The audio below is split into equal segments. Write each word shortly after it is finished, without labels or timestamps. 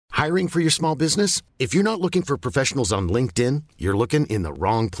Hiring for your small business? If you're not looking for professionals on LinkedIn, you're looking in the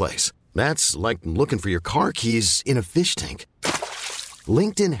wrong place. That's like looking for your car keys in a fish tank.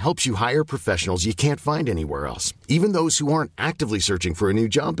 LinkedIn helps you hire professionals you can't find anywhere else, even those who aren't actively searching for a new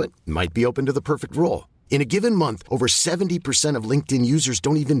job but might be open to the perfect role. In a given month, over 70% of LinkedIn users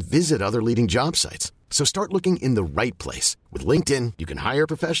don't even visit other leading job sites. So start looking in the right place. With LinkedIn, you can hire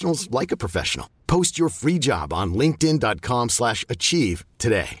professionals like a professional. Post your free job on linkedin.com/achieve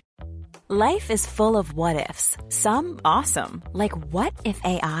today. Life is full of what-ifs. Some awesome, like what if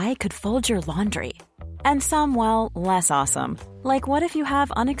AI could fold your laundry? And some, well, less awesome, like what if you have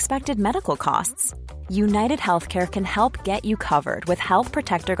unexpected medical costs? United Healthcare can help get you covered with Health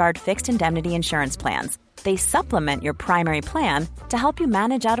Protector Guard fixed indemnity insurance plans. They supplement your primary plan to help you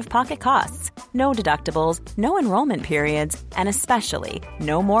manage out-of-pocket costs. No deductibles, no enrollment periods, and especially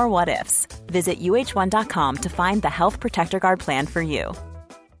no more what-ifs. Visit uh1.com to find the Health Protector Guard plan for you.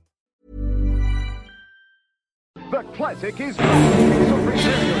 The classic is back, so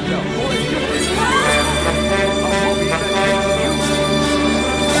prepare yourself for a movie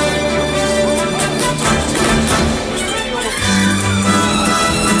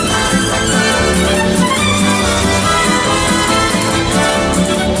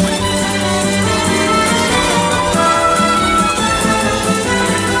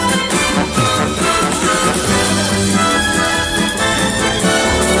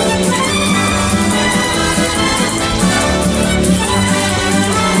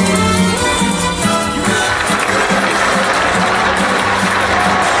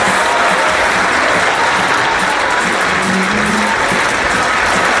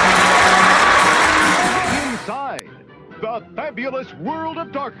Fabulous World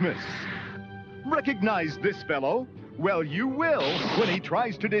of Darkness. Recognize this fellow? Well, you will when he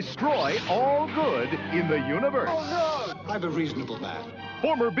tries to destroy all good in the universe. Oh, no! I'm a reasonable man.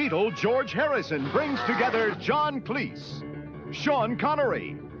 Former Beatle George Harrison brings together John Cleese, Sean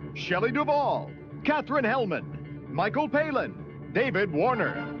Connery, Shelley Duvall, Katherine Hellman, Michael Palin, David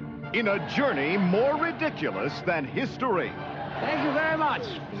Warner, in a journey more ridiculous than history. Thank you very much.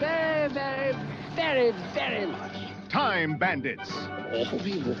 Very, very, very, very much. Time Bandits.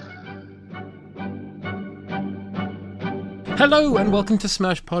 Hello and welcome to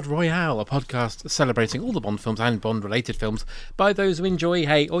Smash Pod Royale, a podcast celebrating all the Bond films and Bond-related films by those who enjoy,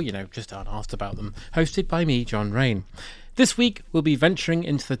 hate, or, just aren't asked about them. Hosted by me, John Rain. This week, we'll be venturing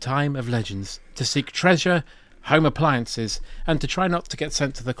into the time of legends to seek treasure, home appliances, and to try not to get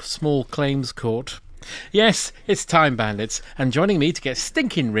sent to the small claims court. Yes, it's Time Bandits, and joining me to get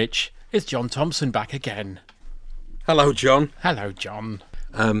stinking rich is John Thompson back again. Hello, John. Hello, John.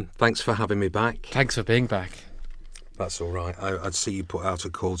 Thanks for having me back. Thanks for being back. That's all right. I'd see you put out a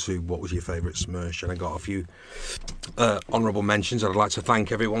call to what was your favourite Smirsh, and I got a few honourable mentions. I'd like to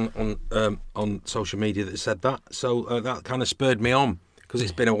thank everyone on social media that said that. So that kind of spurred me on, because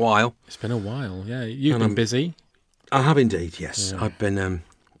it's been a while. It's been a while, yeah. You've been busy. I have indeed, yes. Yeah. I've been...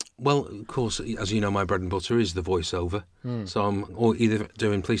 well, of course, as you know, my bread and butter is the voiceover. So I'm either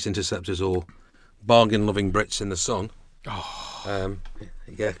doing Police Interceptors or Bargain-Loving Brits in the Sun. Oh.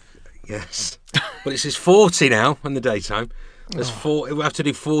 Yeah, yes. But it's 40 now in the daytime. There's four. We have to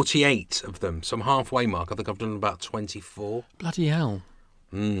do 48 of them. So I'm halfway mark. I think I've done about 24. Bloody hell.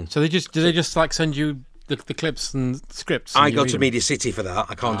 So they just like send you the clips and scripts? And I go to Media City for that.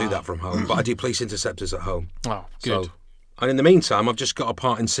 I can't do that from home. But I do Police Interceptors at home. Oh, good. So, and in the meantime, I've just got a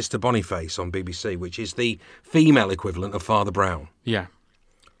part in Sister Boniface on BBC, which is the female equivalent of Father Brown. Yeah.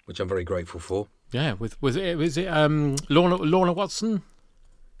 Which I'm very grateful for. Yeah, was it Lorna Watson?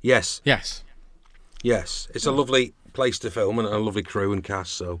 Yes. Yes. Yes. It's a lovely place to film and a lovely crew and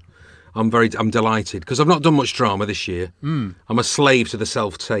cast, so I'm delighted, because I've not done much drama this year. I'm a slave to the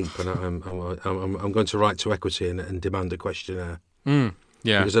self-tape, and I'm going to write to Equity and demand a questionnaire. Yeah.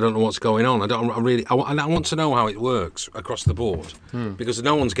 Because I don't know what's going on. I want to know how it works across the board, because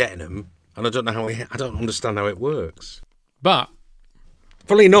no one's getting them, and I don't understand how it works. But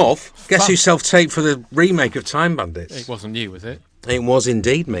funnily enough, guess who self-taped for the remake of Time Bandits? It wasn't you, was it? It was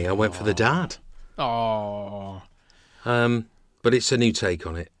indeed me. I went for the dad. Oh. But it's a new take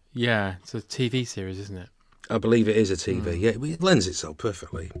on it. Yeah, it's a TV series, isn't it? I believe it is a TV. Yeah, it lends itself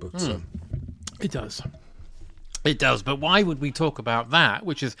perfectly. But it does. It does. But why would we talk about that,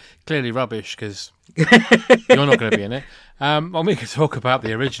 which is clearly rubbish, because you're not going to be in it? Well, we could talk about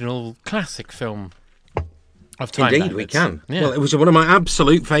the original classic film of Time Indeed, Bandits. we can. Yeah. Well, it was one of my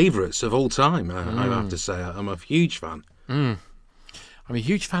absolute favourites of all time, I have to say. I'm a huge fan. I'm a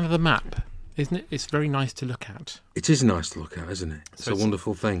huge fan of the map, isn't it? It's very nice to look at. It is nice to look at, isn't it? It's a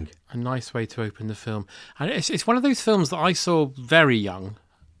wonderful thing. A nice way to open the film. And it's one of those films that I saw very young,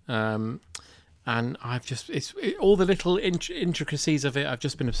 And I've just all the little intricacies of it. I've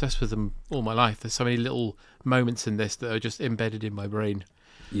just been obsessed with them all my life. There's so many little moments in this that are just embedded in my brain.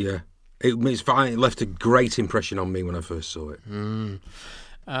 Yeah, it left a great impression on me when I first saw it.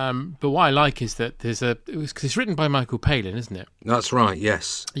 But what I like is that cause it's written by Michael Palin, isn't it? That's right.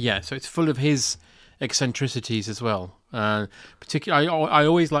 Yes. Yeah, so it's full of his eccentricities as well. Particularly, I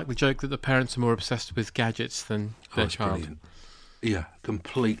always like the joke that the parents are more obsessed with gadgets than their child. Brilliant. Yeah,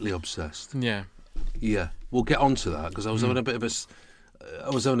 completely obsessed. Yeah. Yeah, we'll get on to that because I was having a bit of a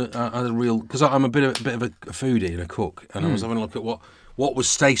real because I'm a bit of a foodie and a cook, and I was having a look at what was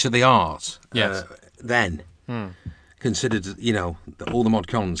state of the art then, considered all the mod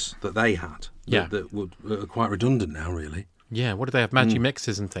cons that they had. That were quite redundant now, really. Yeah, what did they have? Magic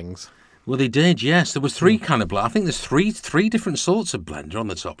mixers and things. Well, they did, yes. There was three kind of blend. I think there's three different sorts of blender on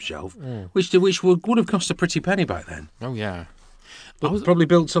the top shelf, which would have cost a pretty penny back then. Oh yeah. But probably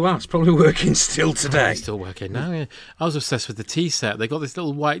built to last, probably working still today. Still working now, yeah. I was obsessed with the tea set. They got this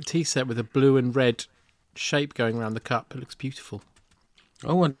little white tea set with a blue and red shape going around the cup. It looks beautiful.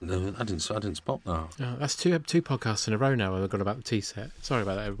 Oh, I didn't spot that. Oh, that's two podcasts in a row now. I've got about the tea set. Sorry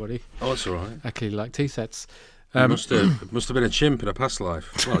about that, everybody. Oh, that's all right. I clearly like tea sets. You must have been a chimp in a past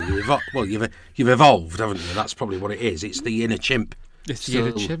life. Well, you've evolved, haven't you? That's probably what it is. It's the inner chimp. It's the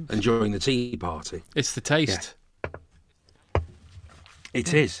inner chimp enjoying the tea party. It's the taste. Yeah.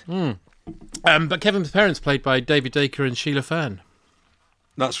 It is. But Kevin's parents played by David Dacre and Sheila Fern.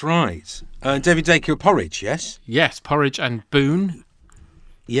 That's right. David Dacre, Porridge, yes? Yes, Porridge and Boone.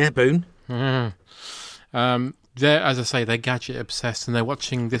 Yeah, Boone. They're, as I say, they're gadget obsessed, and they're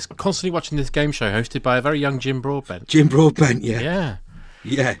constantly watching this game show hosted by a very young Jim Broadbent. Jim Broadbent, yeah. Yeah.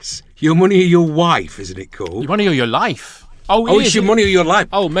 Yes. Your Money or Your Wife, isn't it called? Your Money or Your Life. It's Your Money or Your Life.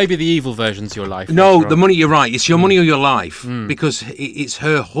 Oh, maybe the evil version's Your Life. No, the money. You're right. It's Your Money or Your Life because it's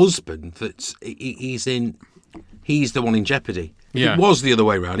her husband he's the one in jeopardy. Yeah. If it was the other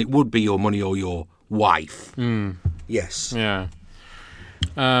way around, it would be Your Money or Your Wife. Yes. Yeah.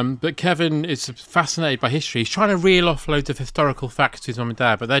 But Kevin is fascinated by history. He's trying to reel off loads of historical facts to his mum and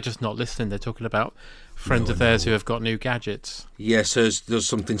dad, but they're just not listening. They're talking about friends of theirs who have got new gadgets. Yes, there's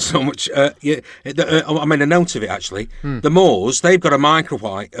something so much. I made a note of it actually. The Moors, they've got a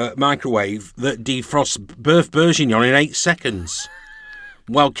microwave that defrosts birth bourguignon in 8 seconds.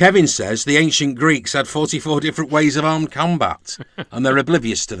 Well, Kevin says the ancient Greeks had 44 different ways of armed combat, and they're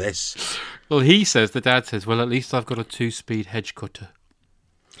oblivious to this. Well, the dad says, well, at least I've got a 2-speed hedge cutter.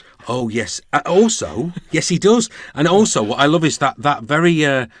 Oh, yes. Also, yes, he does. And also, what I love is that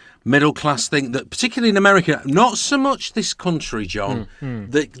very middle-class thing, that particularly in America, not so much this country, John,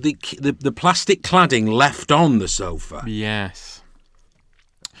 the plastic cladding left on the sofa. Yes.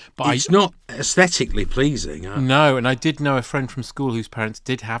 But it's not aesthetically pleasing. No, and I did know a friend from school whose parents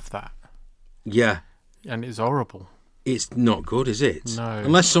did have that. Yeah. And it's horrible. It's not good, is it? No.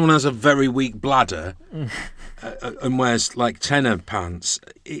 Unless someone has a very weak bladder and wears like tenor pants,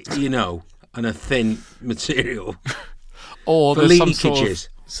 and a thin material. Or for there's leakages.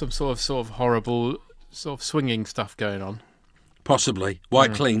 some sort of horrible sort of swinging stuff going on. Possibly.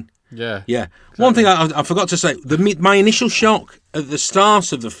 White clean. Yeah. Yeah. Exactly. One thing I forgot to say, my initial shock at the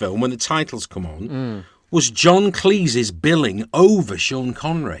start of the film, when the titles come on, was John Cleese's billing over Sean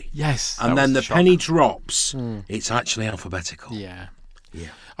Connery. Yes. And then the penny drops. It's actually alphabetical. Yeah. Yeah.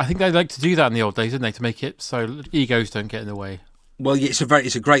 I think they like to do that in the old days, didn't they, to make it so egos don't get in the way. Well, it's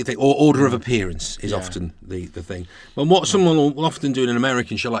a great thing. Or order of appearance is often the thing. But what someone will often do in an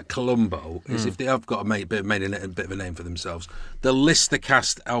American show like Columbo is if they have got made a bit of a name for themselves, they'll list the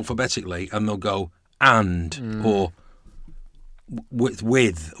cast alphabetically and they'll go or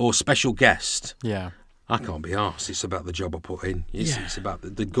with or special guest. Yeah. I can't be arsed. It's about the job I put in. It's about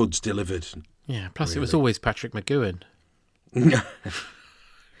the goods delivered. Yeah, plus it was always Patrick McGowan.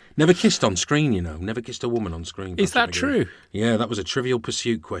 Never kissed on screen, Never kissed a woman on screen. Is that true? Yeah, that was a Trivial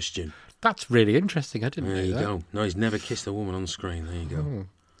Pursuit question. That's really interesting. I didn't know that. There you go. No, he's never kissed a woman on screen. There you go.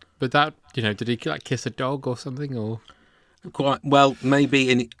 But that, did he kiss a dog or something? Or quite well,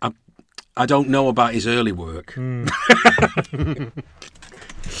 maybe. I don't know about his early work.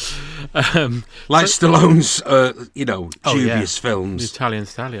 Like Stallone's, dubious films. The Italian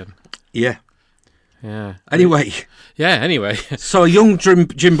Stallion. Yeah. Yeah. Anyway. So a young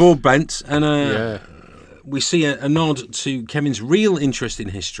Jim Broadbent, and we see a nod to Kevin's real interest in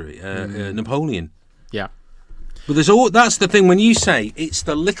history, Napoleon. Yeah. But that's the thing, when you say it's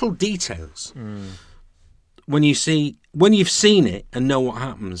the little details. When you've seen it and know what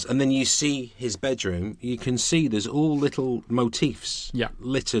happens, and then you see his bedroom, you can see there's all little motifs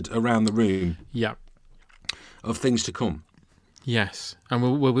littered around the room of things to come. Yes, and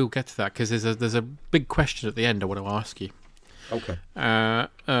we'll get to that because there's a big question at the end I want to ask you. Okay.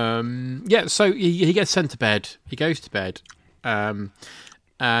 Yeah, so he gets sent to bed. He goes to bed, and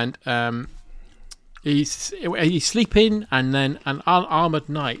he's sleeping, and then an armoured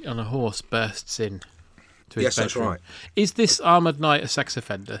knight on a horse bursts in to his Yes, that's bedroom. right. Is this armoured knight a sex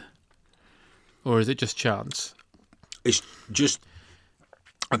offender, or is it just chance? It's just,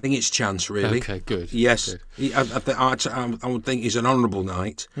 I think it's chance, really. Okay, good. Yes, Good. I would think he's an honourable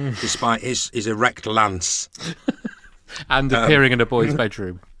knight, despite his erect lance. And appearing in a boy's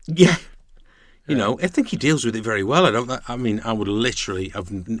bedroom. Yeah. You know, I think he deals with it very well. I mean, I would literally have.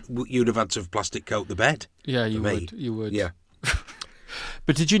 You'd have had to have plastic coat the bed. Yeah, you for me. would. You would. Yeah.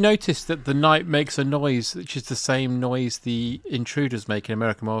 But did you notice that the knight makes a noise which is the same noise the intruders make in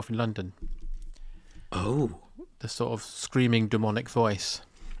American Werewolf in London? Oh. The sort of screaming demonic voice.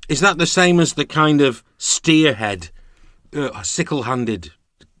 Is that the same as the kind of steerhead, sickle-handed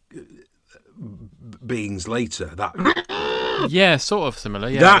beings later? That Yeah, sort of similar.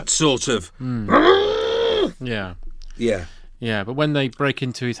 Yeah. that sort of. Yeah. Yeah. Yeah, but when they break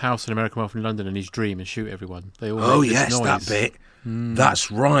into his house in American Werewolf in London and his dream and shoot everyone, they all Oh make this yes, noise. that bit. That's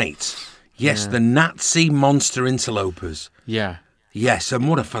right. Yes, the Nazi monster interlopers. Yeah. Yes, and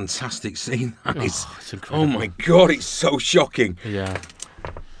what a fantastic scene that is. It's incredible. Oh my God, it's so shocking. Yeah.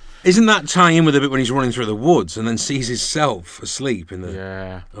 Isn't that tie in with the bit when he's running through the woods and then sees himself asleep in the...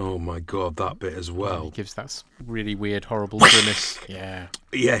 Yeah. Oh my God, that bit as He well. gives that really weird, horrible grimace. Yeah.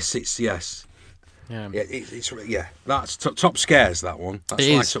 Yes, yes. Yeah. Yeah, it's yeah. That's top scares, that one. That's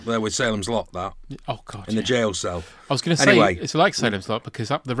It right is. up there with Salem's Lot, that, Oh, God. in the yeah. jail cell. I was going to say, Anyway. it's like Salem's Lot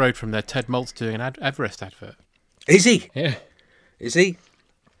because up the road from there, Ted Malt's doing an Everest advert. Is he? Yeah. Is he?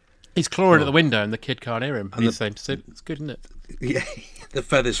 He's clawing at the window and the kid can't hear him. And And he's saying, it's good, isn't it? Yeah, the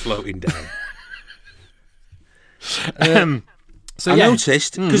feathers floating down. So I yeah.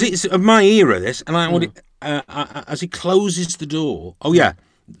 noticed, because it's of my era, this, and as he closes the door, oh yeah,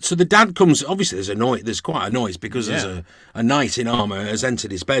 so the dad comes, obviously there's quite a noise because there's a knight in armour has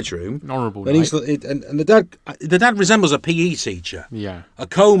entered his bedroom. An honourable Then knight. and the dad resembles a PE teacher. Yeah. A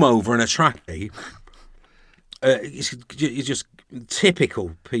comb over and a trackie. He's just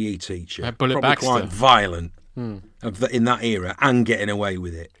typical PE teacher. Bullet Probably Baxter. quite violent in that era and getting away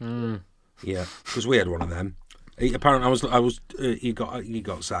with it. Yeah, because we had one of them. He got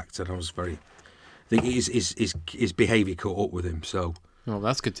sacked, and I was very. I think his behaviour caught up with him. So Oh,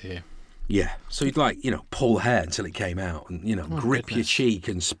 that's good to hear. yeah, so he'd pull hair until it came out, and grip your goodness. cheek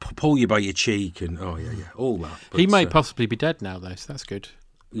and pull you by your cheek, and all that. He But, might possibly be dead now, though, so that's good.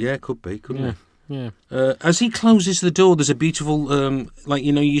 yeah, could be, couldn't Yeah. it? Yeah. As he closes the door, there's a beautiful,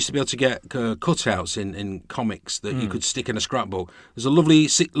 you used to be able to get cutouts in comics that you could stick in a scrapbook. There's a lovely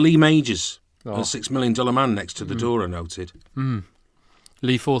Lee Majors, a $6 million man next to the door, I noted.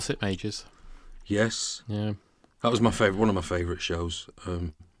 Lee Fawcett Majors. Yes, Yeah. that was one of my favourite shows ever.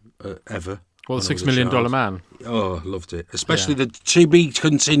 Well, when the I was $6 a million child. man. Oh, I loved it. Especially the to be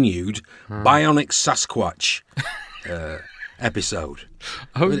continued Bionic Sasquatch episode.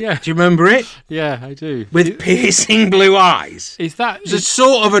 Oh, yeah. Do you remember it? Yeah, I do. With piercing blue eyes. Is that... It's a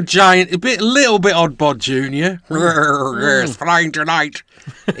sort of a giant, a little bit Oddbod Junior. It's flying tonight.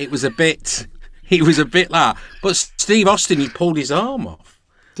 He was a bit like. But Steve Austin, he pulled his arm off,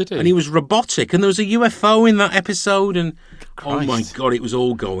 Did he? and he was robotic, and there was a UFO in that episode, and oh my Christ. God, it was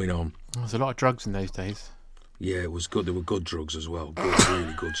all going on. There's a lot of drugs in those days. Yeah, it was good. There were good drugs as well. Good,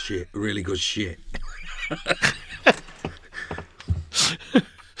 really good shit. Really good shit.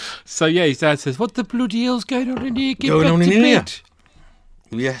 So, yeah, his dad says, what the bloody hell's going on in here? Get Going back on to in here? bed.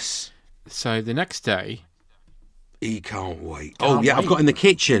 Yes. So, the next day... He can't wait. Can't I've wait. got in the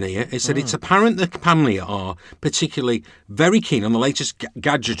kitchen here. It said it's apparent the family are particularly very keen on the latest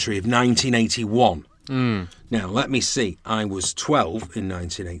gadgetry of 1981. Now, let me see. I was 12 in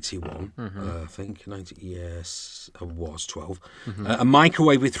 1981. I think. Yes, I was 12. A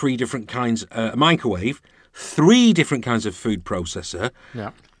microwave with three different kinds. A microwave, three different kinds of food processor,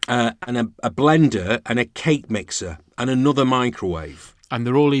 Yeah. and a blender and a cake mixer and another microwave. And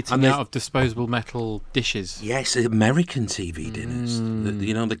they're all eating And out of disposable metal dishes. Yes, American TV dinners.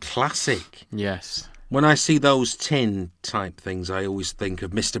 The classic. Yes, When I see those tin type things, I always think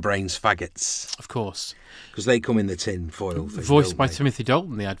of Mr. Brain's faggots, of course. because they come in the tin foil thing. Voiced don't by they? Timothy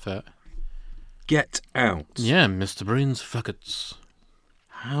Dalton, the advert. Get out. Yeah, Mr. Brain's faggots.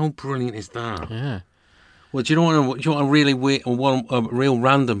 How brilliant is that? Yeah. Well, do you know what a really weird, a real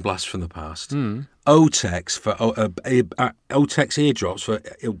random blast from the past? Otex for Otex eardrops for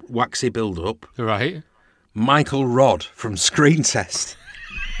waxy build-up. Right. Michael Rodd from Screen Test.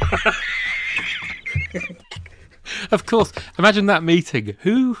 Of course. Imagine that meeting.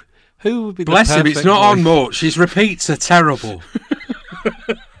 Who would be Bless the him, perfect it's not voice? on much. His repeats are terrible.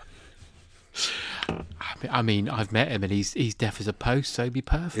 I mean, I've met him and he's deaf as a post, so he'd be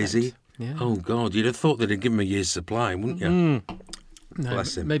perfect. Is he? Yeah. Oh, God, you'd have thought they'd have given him a year's supply, wouldn't you? No,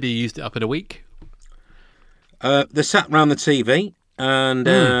 Bless him. Maybe he used it up in a week. They sat round the TV, and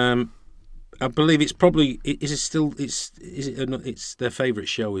I believe it's probably it's their favourite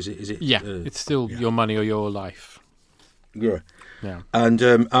show. Is it? Yeah, it's still Your Money or Your Life. Yeah. Yeah.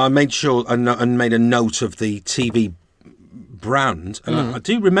 And I made sure and made a note of the TV brand, and I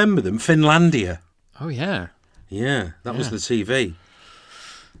do remember them, Finlandia. Oh yeah. Yeah, that was the TV.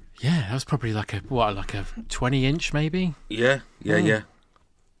 Yeah, that was probably like a 20-inch maybe. Yeah.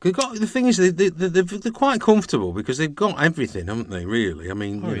 The thing is, they're quite comfortable because they've got everything, haven't they? Really, I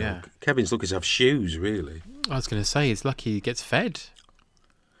mean, you know, Kevin's lucky to have shoes. Really, I was going to say he's lucky he gets fed.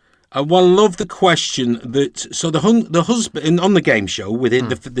 Well, I love the question that so the husband on the game show within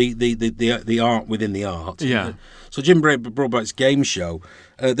the art within the art. Yeah. So Jim Broadbent's game show,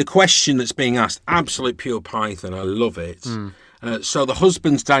 the question that's being asked, absolute pure Python. I love it. So the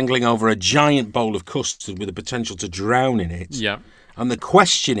husband's dangling over a giant bowl of custard with the potential to drown in it. Yeah. And the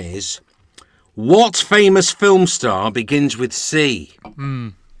question is, what famous film star begins with C?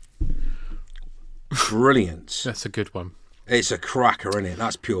 Brilliant. That's a good one. It's a cracker, isn't it?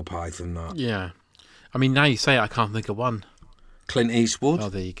 That's pure Python, that. Yeah. I mean, now you say it, I can't think of one. Clint Eastwood? Oh,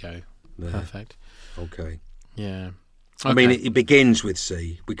 there you go. There. Perfect. Okay. Yeah. I mean, it begins with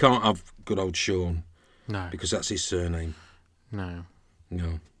C. We can't have good old Sean. No. Because that's his surname. No.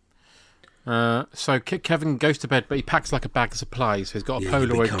 No. So Kevin goes to bed, but he packs like a bag of supplies. So he's got a Yeah, but he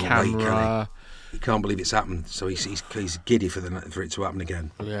Polaroid can't wait, camera. He can't believe it's happened, so he's giddy for it to happen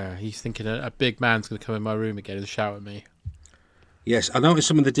again. Yeah, he's thinking a big man's going to come in my room again and shout at me. Yes, I noticed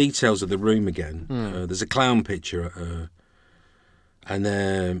some of the details of the room again. There's a clown picture, and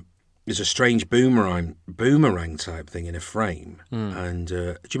there's a strange boomerang type thing in a frame. And do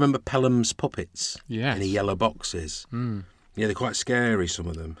you remember Pelham's puppets? Yes. In the yellow boxes. Yeah, they're quite scary, some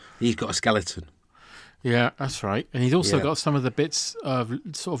of them. He's got a skeleton. Yeah, that's right. And he's also Yeah. got some of the bits of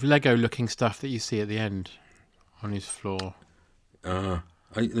sort of Lego-looking stuff that you see at the end on his floor.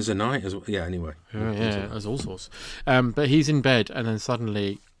 There's a knight as well. Yeah, anyway. Yeah, there's all sorts. But he's in bed, and then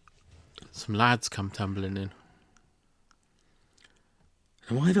suddenly some lads come tumbling in.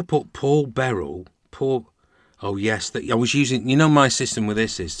 And why have I put Paul Beryl? Oh yes, I was using. You know, my system with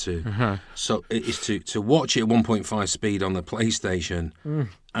this is to to watch it at 1.5 speed on the PlayStation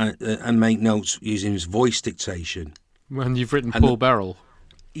and make notes using his voice dictation. When you've written Paul Beryl.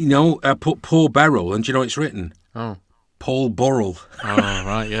 You know, I put Paul Beryl, and do you know what it's written? Oh. Paul Burrell. Oh,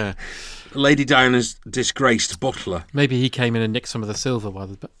 right, yeah. Lady Diana's disgraced butler. Maybe he came in and nicked some of the silver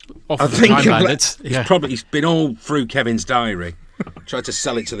while I think he's been all through Kevin's diary, tried to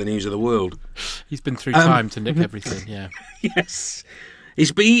sell it to the News of the World. He's been through time to nick everything, yeah. Yes.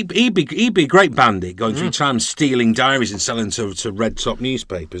 He'd be a great bandit going through time, stealing diaries and selling to red top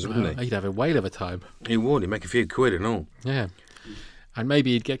newspapers, wouldn't he? He'd have a whale of a time. He would. He'd make a few quid and all. Yeah. And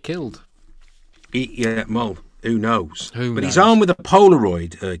maybe he'd get killed. Well, who knows? Who But he's knows? armed with a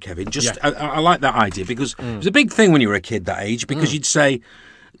Polaroid, Kevin. I like that idea because it was a big thing when you were a kid that age because you'd say,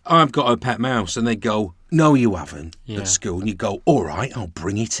 I've got a pet mouse. And they'd go, no, you haven't at school. And you'd go, all right, I'll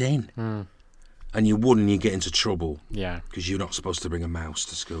bring it in. And you wouldn't, you get into trouble. Yeah. Because you're not supposed to bring a mouse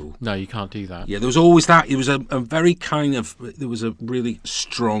to school. No, you can't do that. Yeah, there was always that. It was a very kind of, there was a really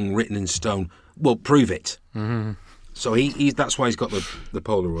strong written in stone, well, prove it. So that's why he's got the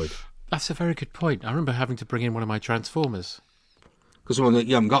Polaroid. That's a very good point. I remember having to bring in one of my Transformers. Because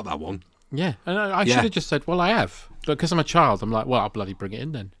you haven't got that one. Yeah, and I should have just said, well, I have. But because I'm a child, I'm like, well, I'll bloody bring it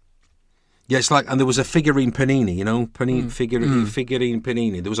in then. Yeah, it's like, and there was a figurine Panini, you know, figurine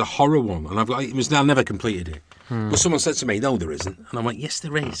Panini. There was a horror one, and I never completed it. But someone said to me, no, there isn't. And I went, yes,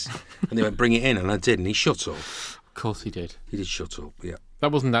 there is. And they went, bring it in, and I did, and he shut up. Of course he did. He did shut up, yeah.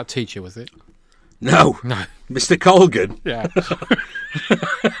 That wasn't that teacher, was it? No. Mr. Colgan. Yeah.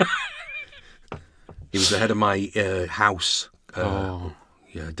 He was the head of my house.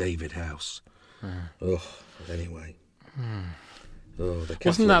 Yeah, David House. Oh, anyway.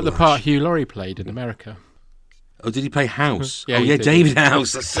 Wasn't that the part Hugh Laurie played in America? Oh, did he play House? Yeah, oh, he yeah, did. David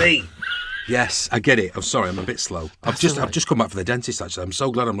House. I see. Yes, I get it. I'm sorry, I'm a bit slow. That's I've all right. just come back from the dentist. Actually, I'm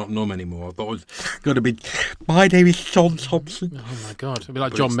so glad I'm not numb anymore. I thought I was going to be. My name is John Thompson. Oh my God! It'd be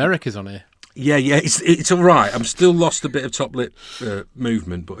like John Merrick is on here. Yeah, it's all right. I'm still lost a bit of top lip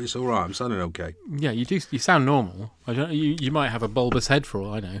movement, but it's all right. I'm sounding okay. Yeah, you do. You sound normal. I don't. You might have a bulbous head for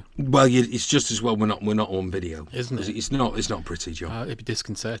all I know. Well, it's just as well we're not on video, Isn't it? It's not pretty, John. It'd be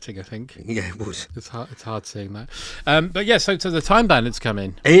disconcerting, I think. Yeah, it would. It's hard seeing that. But yeah, so the Time Bandits come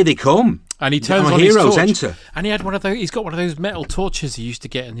in, Here they come, and he turns Our on heroes his torch, enter. and he had one of those. He's got one of those metal torches he used to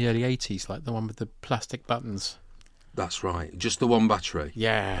get in the early '80s, like the one with the plastic buttons. That's right. Just the one battery.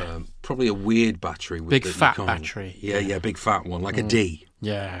 Yeah. Probably a weird battery. Big fat battery. Yeah, big fat one, like a D.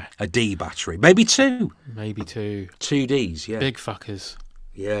 Yeah. A D battery. Maybe two. Maybe two. Two Ds, yeah. Big fuckers.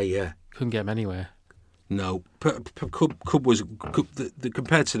 Yeah. Couldn't get them anywhere. No. Cub was...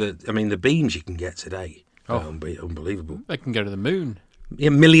 compared to the beams you can get today. Unbelievable. They can go to the moon.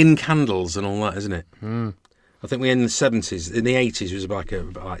 Yeah, million candles and all that, isn't it? I think we in the 70s. In the 80s, it was about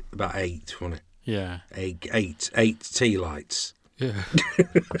 8, wasn't it? Yeah. Eight tea lights. Yeah.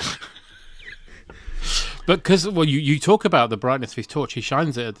 But because, you talk about the brightness of his torch, he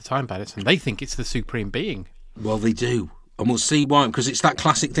shines it at the Time Bandits, and they think it's the Supreme Being. Well, they do. And we'll see why, because it's that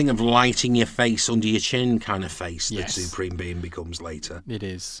classic thing of lighting your face under your chin kind of face that Supreme Being becomes later. It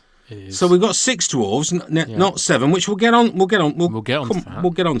is. So we've got 6 dwarves, not 7, which we'll get on. We'll get on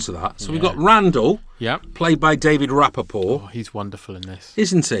to that. So we've got Randall, played by David Rappaport. Oh, he's wonderful in this,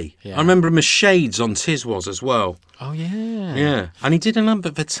 isn't he? Yeah. I remember him as Shades on Tiswas as well. Oh yeah, yeah. And he did an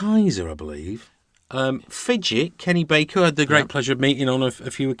advertiser, I believe. Fidget, Kenny Baker, had the great pleasure of meeting on a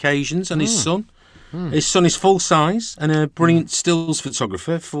few occasions, and his son. His son is full size and a brilliant stills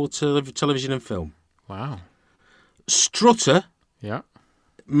photographer for television and film. Wow. Strutter. Yeah.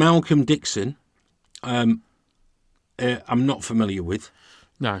 Malcolm Dixon, I'm not familiar with.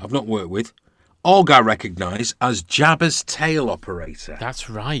 No. I've not worked with. Og I recognise as Jabba's tail operator. That's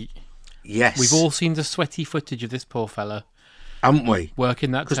right. Yes. We've all seen the sweaty footage of this poor fella. Haven't we?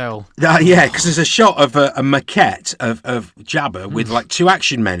 Working that tail. Yeah, because there's a shot of a maquette of Jabba with like 2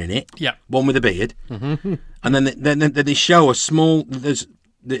 action men in it. Yeah. One with a beard. Mm-hmm. And then they show a small...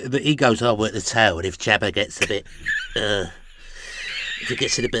 he goes, I'll work the tail, and if Jabba gets a bit... if he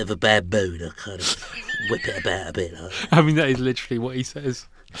gets in a bit of a bad mood, I'll kind of whip it about a bit. I mean, that is literally what he says.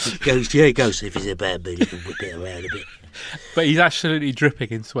 He goes, if he's in a bad mood, he can whip it around a bit. But he's absolutely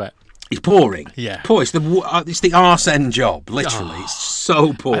dripping in sweat. He's pouring. Yeah. Poor. It's the arse end job, literally. It's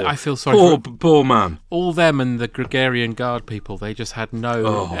so poor. I feel sorry poor man. All them and the Gregarian Guard people, they just had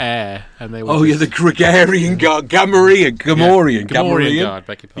no air. And they were the Gregarian Guard. Gamorrean Guard,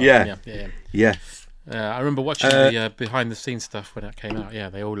 beg your pardon. Yeah. I remember watching the behind-the-scenes stuff when it came out. Yeah,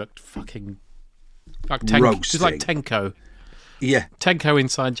 they all looked fucking like just like Tenko. Yeah, Tenko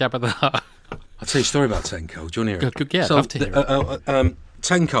inside Jabba the Hutt. I'll tell you a story about Tenko. Do you want to hear it? Yeah, I'd love to hear it.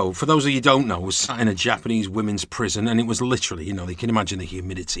 Tenko, for those of you who don't know, was sat in a Japanese women's prison, and it was literally, you can imagine the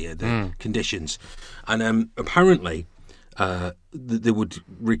humidity of the conditions. And apparently, they would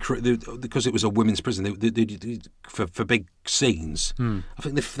recruit, because it was a women's prison, they for big scenes. I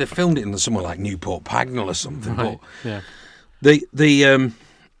think they filmed it in somewhere like Newport Pagnell or something. Right. But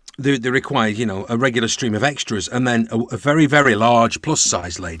they required, a regular stream of extras, and then a very, very large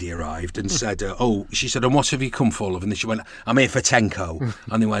plus-size lady arrived and said, she said, and what have you come for, love? And then she went, I'm here for Tenko.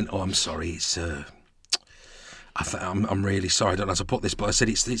 And they went, I'm sorry, it's... I'm really sorry, I don't know how to put this, but I said,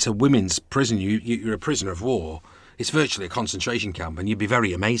 it's a women's prison, you're a prisoner of war. It's virtually a concentration camp, and you'd be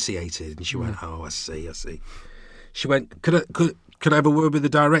very emaciated. And she went, I see. She went, could I have a word with the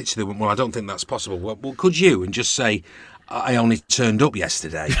director? They went, well, I don't think that's possible. Well, could you? And just say, I only turned up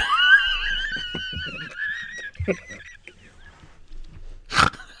yesterday.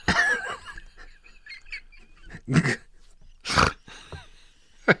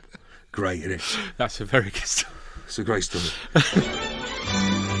 Great, isn't it? That's a very good story. It's a great story.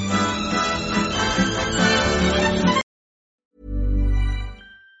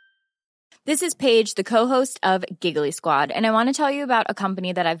 This is Paige, the co-host of Giggly Squad, and I want to tell you about a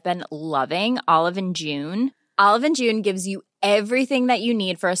company that I've been loving, Olive & June. Olive & June gives you everything that you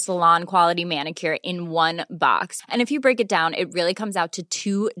need for a salon-quality manicure in one box. And if you break it down, it really comes out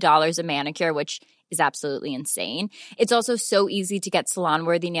to $2 a manicure, which is absolutely insane. It's also so easy to get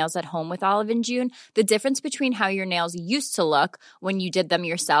salon-worthy nails at home with Olive & June. The difference between how your nails used to look when you did them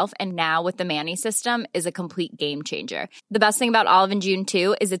yourself and now with the Mani system is a complete game changer. The best thing about Olive & June,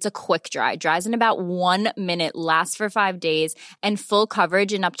 too, is it's a quick dry. Dries in about 1 minute, lasts for 5 days, and full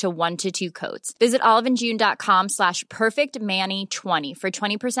coverage in up to 1 to 2 coats. Visit oliveandjune.com/perfectmani20 for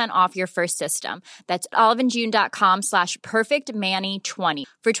 20% off your first system. That's oliveandjune.com/perfectmani20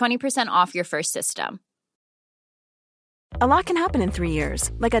 for 20% off your first system. A lot can happen in 3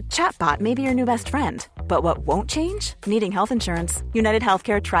 years, like a chatbot may be your new best friend. But what won't change? Needing health insurance. United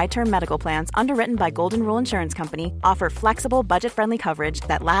Healthcare Tri-Term Medical Plans, underwritten by Golden Rule Insurance Company, offer flexible, budget-friendly coverage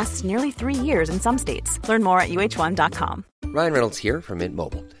that lasts nearly 3 years in some states. Learn more at uh1.com. Ryan Reynolds here from Mint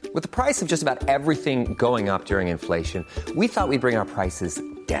Mobile. With the price of just about everything going up during inflation, we thought we'd bring our prices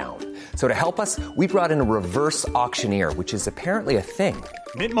down. So to help us, we brought in a reverse auctioneer, which is apparently a thing.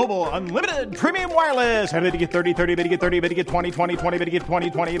 Mint Mobile Unlimited Premium Wireless. How to get 30, 30, bit to get 30, bit to get 20, 20, 20, bit to get 20,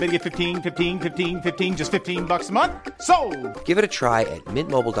 20, bit to get 15, 15, 15, 15, just $15 a month? Sold! Give it a try at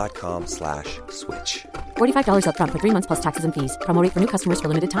mintmobile.com/switch. $45 up front for 3 months plus taxes and fees. Promo rate for new customers for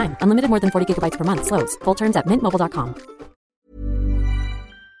limited time. Unlimited more than 40 gigabytes per month. Slows full terms at mintmobile.com.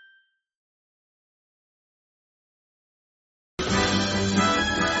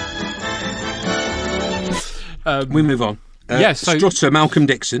 We move on. So Strutter, Malcolm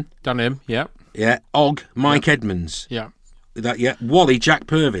Dixon. Done him, yeah. Yeah. Og, Mike Edmonds. Yeah. Wally, Jack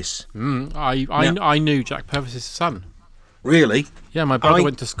Purvis. I knew Jack Purvis' son. Really? Yeah, my brother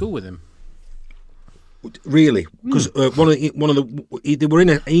went to school with him. Really? Because they were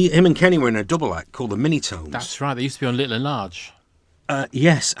him and Kenny were in a double act called the Minitones. That's right. They used to be on Little and Large.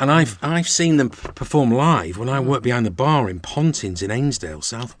 Yes, and I've seen them perform live when I worked behind the bar in Pontins in Ainsdale,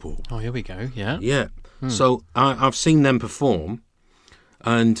 Southport. Oh, here we go. Yeah. Yeah. So I've seen them perform,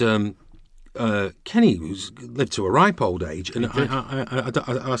 and Kenny lived to a ripe old age, and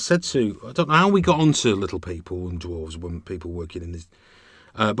I said I don't know how we got onto Little People and Dwarves when people working in this,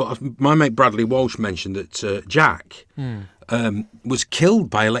 but my mate Bradley Walsh mentioned that Jack was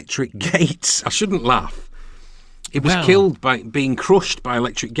killed by electric gates. I shouldn't laugh. It was killed by being crushed by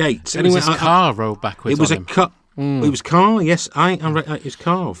electric gates. Anyway, his car rolled backwards. It was on him. It was car. Yes, his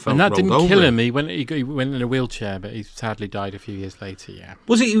car. And that didn't kill him. He went in a wheelchair, but he sadly died a few years later. Yeah.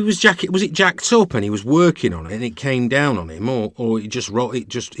 Was it jacked up and he was working on it and it came down on him, or it just rolled?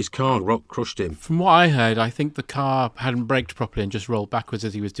 His car crushed him. From what I heard, I think the car hadn't braked properly and just rolled backwards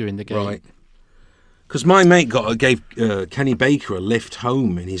as he was doing the game. Right. Because my mate gave Kenny Baker a lift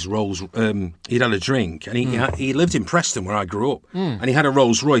home in his Rolls. He'd had a drink, and he lived in Preston, where I grew up, and he had a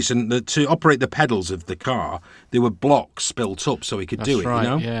Rolls Royce. And to operate the pedals of the car, there were blocks built up so he could do it. Right, you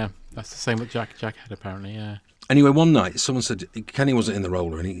know? Yeah, that's the same what Jack had apparently. Yeah. Anyway, one night someone said Kenny wasn't in the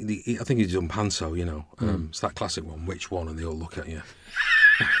roller, and he I think he'd done Panto. You know, it's that classic one. Which one? And they all look at you,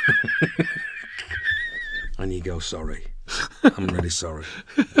 and you go, "Sorry, I'm really sorry."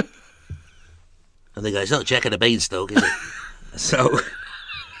 And they go, "It's not Jack and a Beanstalk, is it?"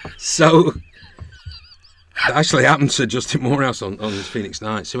 So it actually happened to Justin Morehouse on his Phoenix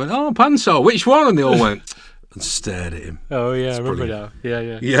Nights. He went, "Oh, Panto, which one?" And they all went and stared at him. Oh yeah, I remember now.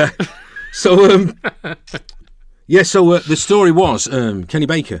 Yeah. Yeah. So So the story was Kenny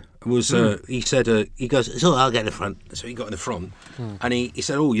Baker was he said he goes, "So I'll get in the front." So he got in the front, and he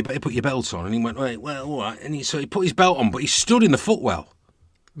said, "Oh, you better put your belt on." And he went, "Well, all right." And so he put his belt on, but he stood in the footwell.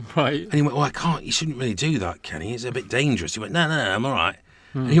 Right. And he went, "Well, I can't. You shouldn't really do that, Kenny. It's a bit dangerous." He went, No, I'm all right.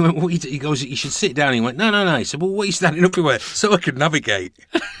 And he went, he goes, "You should sit down." He went, No. He said, "Well, what are you standing up for?" "So I could navigate."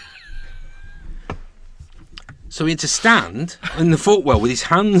 So he had to stand in the footwell with his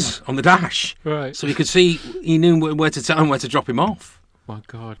hands on the dash. Right. So he could see, he knew where to tell him where to drop him off. My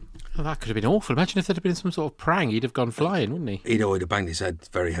God. Oh, that could have been awful. Imagine if there had been some sort of prang, he'd have gone flying, wouldn't he? He'd already banged his head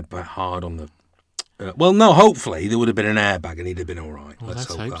very hard on the... well, no, hopefully there would have been an airbag and he'd have been all right. Well,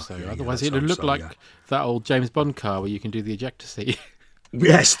 let's hope so. Yeah, otherwise it would look like that old James Bond car where you can do the ejector seat.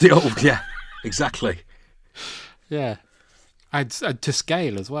 Yes, the old, yeah, exactly. Yeah. I'd to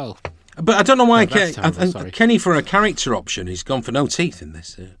scale as well. But I don't know why Kenny, for a character option, he's gone for no teeth in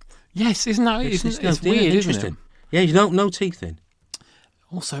this. Yes, isn't that? It's weird, isn't it? Yeah, you don't no teeth in.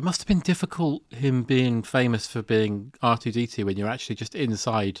 Also, it must have been difficult him being famous for being R2-D2 when you're actually just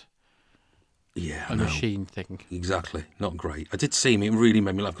inside a machine thing. Exactly, not great. I did see him; it really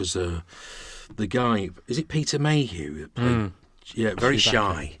made me laugh because the guy, is it Peter Mayhew? Yeah, very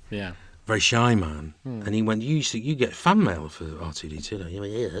shy. Yeah. Very shy man, and he went, you get fan mail for R2-D2, don't you?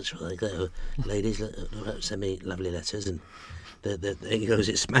 Yeah, that's right. Ladies send me lovely letters, and he goes,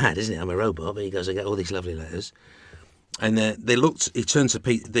 "It's mad, isn't it? I'm a robot." But he goes, "I get all these lovely letters." And they turned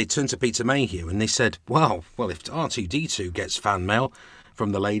to Peter Mayhew, and they said, well, if R2-D2 gets fan mail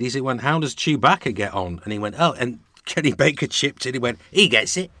from the ladies, it went, "How does Chewbacca get on?" And he went, "Oh," and Kenny Baker chipped in. He went, "He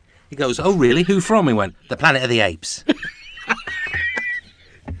gets it." He goes, "Oh, really? Who from?" He went, "The Planet of the Apes."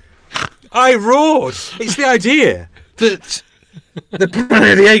 I roared. It's the idea that the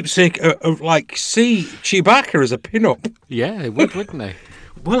Planet of the Apes see Chewbacca as a pin-up. Yeah, it would, wouldn't they?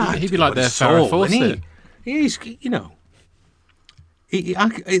 Well, he'd be like their Farrah Fawcett. He's,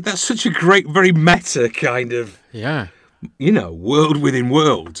 that's such a great, very meta kind of. Yeah. world within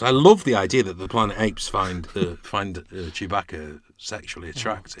worlds. I love the idea that the planet apes find Chewbacca sexually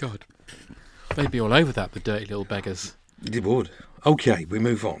attractive. Oh, God. They'd be all over that, the dirty little beggars. They would. Okay, we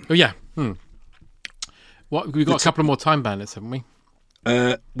move on. Oh, yeah. What, we've got a couple of more time bandits, haven't we?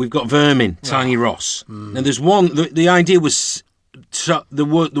 We've got Vermin, Tiny Ross. Now, there's one... The idea was... the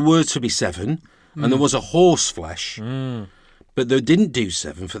words would be 7, and there was a horseflesh, but they didn't do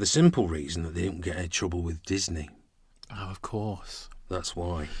 7 for the simple reason that they didn't get in trouble with Disney. Oh, of course. That's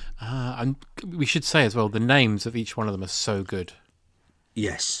why. And we should say as well, the names of each one of them are so good.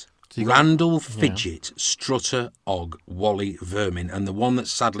 Yes. So Randall, Fidget, Strutter, Og, Wally, Vermin, and the one that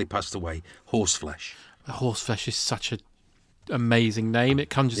sadly passed away, Horseflesh. Horseflesh is such an amazing name. It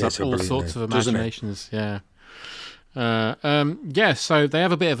conjures up all sorts of imaginations. Yeah. So they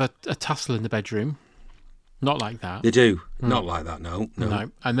have a bit of a tussle in the bedroom. Not like that. They do. Not like that, no.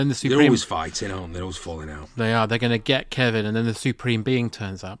 And then the Supreme... They're always fighting, aren't they? They're always falling out. They are. They're going to get Kevin, and then the Supreme Being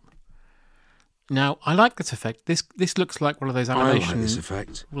turns up. Now, I like this effect. This looks like one of those animations... I like this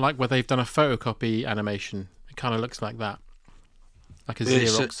effect. Like where they've done a photocopy animation. It kind of looks like that. Like a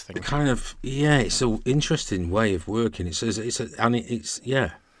Xerox thing. Kind of... Yeah, it's an interesting way of working. It's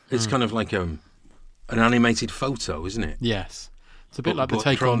kind of like an animated photo, isn't it? Yes. It's a bit like the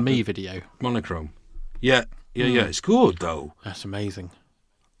Take On Me video. Monochrome. Yeah. It's good, though. That's amazing.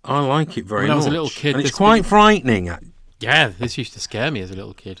 I like it very much. When I was a little kid... And it's quite frightening. Yeah, this used to scare me as a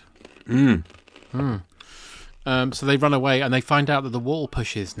little kid. So they run away, and they find out that the wall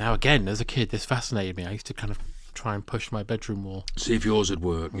pushes. Now, again, as a kid, this fascinated me. I used to kind of try and push my bedroom wall. See if yours would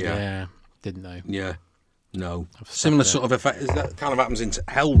work, Yeah, didn't know. Yeah. No. Similar sort of effect. That kind of happens into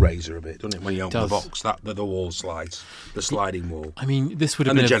Hellraiser a bit, doesn't it? When you open the box, the wall slides, the sliding wall. I mean, this would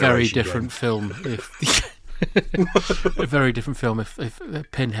have been a very different film if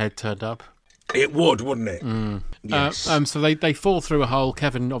Pinhead turned up. It would, wouldn't it? Yes. So they fall through a hole.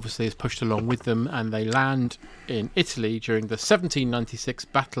 Kevin obviously is pushed along with them, and they land in Italy during the 1796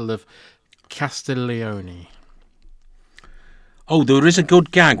 Battle of Castiglione. Oh, there is a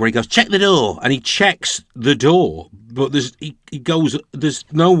good gag where he goes, check the door, and he checks the door, but there's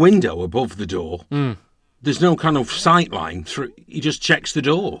no window above the door. There's no kind of sight line through. He just checks the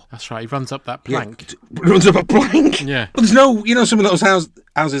door. That's right. He runs up that plank. Runs up a plank. Yeah. But there's no, some of those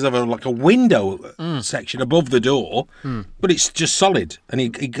houses have like a window section above the door, but it's just solid, and he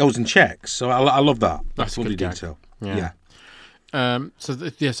goes and checks. So I love that. That's a good detail. Yeah.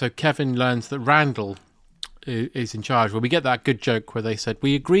 So Kevin learns that Randall is in charge. Well, we get that good joke where they said,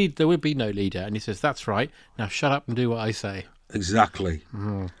 we agreed there would be no leader. And he says, that's right. Now shut up and do what I say. Exactly.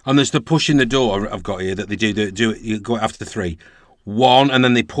 And there's the pushing the door I've got here that they do it, you go after 3. 1, and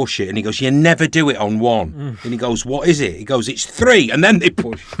then they push it. And he goes, you never do it on 1. And he goes, what is it? He goes, it's 3. And then they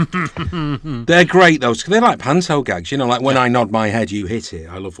push. They're great, those. They're like panto gags. Like when I nod my head, you hit it.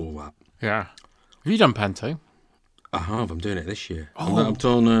 I love all that. Yeah. Have you done panto? I have. I'm doing it this year. Oh. I'm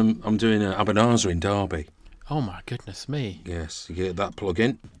doing Abenaza in Derby. Oh my goodness me! Yes, you get that plug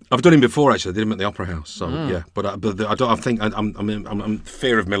in. I've done him before actually. I did him at the Opera House. So yeah, but I don't. I think I'm in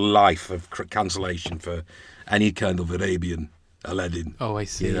fear of my life of cancellation for any kind of Arabian Aladdin. Oh, I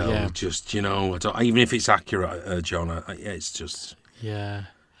see. Yeah. Just I don't, even if it's accurate, John. It's just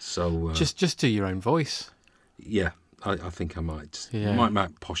So just do your own voice. Yeah, I think I might. Yeah, I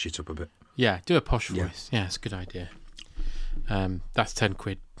might posh it up a bit. Yeah, do a posh voice. Yeah, it's a good idea. That's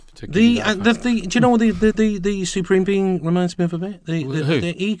 £10. Do you know what the Supreme Being reminds me of a bit?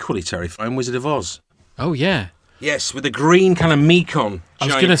 The equally terrifying Wizard of Oz. Oh, yeah. Yes, with the green kind of Mekon. I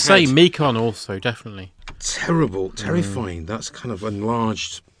was going to say Mekon also, definitely. Terrible, terrifying. That's kind of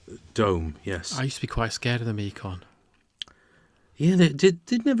enlarged dome, yes. I used to be quite scared of the Mekon. Yeah,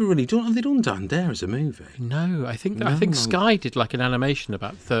 they never really done. Have they done Dan Dare as a movie? No, I think Sky did like an animation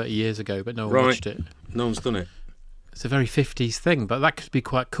about 30 years ago, but no one watched it. No one's done it. It's a very 50s thing, but that could be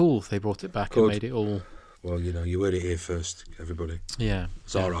quite cool if they brought it back and made it all... Well, you heard it here first, everybody. Yeah.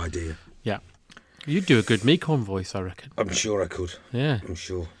 It's our idea. Yeah. You'd do a good Mekon voice, I reckon. I'm sure I could. Yeah. I'm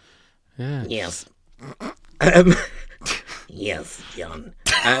sure. Yeah. Yes. Yes, John.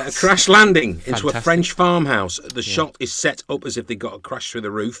 A crash landing into a French farmhouse. The shot is set up as if they got a crash through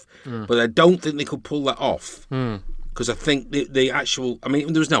the roof, but I don't think they could pull that off. Because I think the actual... I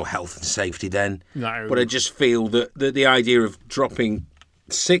mean, there was no health and safety then. No. But I just feel that the idea of dropping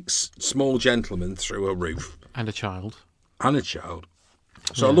 6 small gentlemen through a roof... And a child.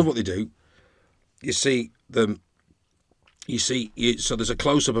 So I love what they do. You see them... So there's a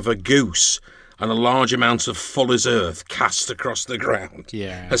close-up of a goose and a large amount of Fuller's Earth cast across the ground.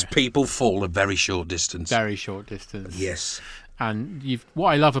 Yeah. As people fall a very short distance. Very short distance. Yes. And what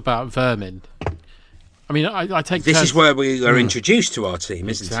I love about Vermin... I mean, I take This turns- is where we are introduced to our team,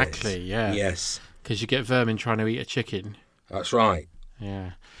 isn't it? Exactly, yeah. Yes. Because you get vermin trying to eat a chicken. That's right.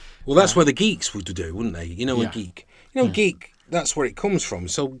 Yeah. Well, that's where the geeks would do, wouldn't they? You know, Yeah. a geek. You know, geek, that's where it comes from.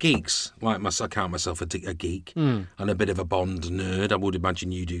 So geeks, like I count myself a geek and a bit of a Bond nerd. I would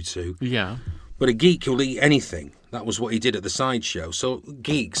imagine you do too. Yeah. But a geek will eat anything. That was what he did at the sideshow. So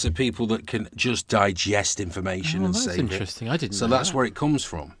geeks are people that can just digest information and that's save interesting. I didn't So know that's that. where it comes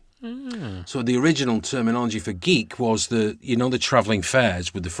from. So the original terminology for geek was the travelling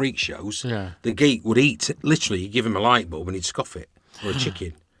fairs with the freak shows. Yeah. The geek would eat, literally, you give him a light bulb and he'd scoff it, or a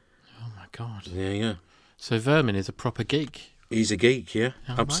chicken. Oh, my God. Yeah. So vermin is a proper geek. He's a geek, yeah, Oh,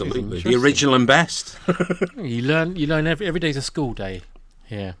 that is absolutely. The interesting. original and best. You learn every day's a school day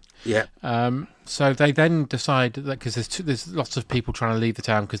here. Yeah. So they then decide that because there's lots of people trying to leave the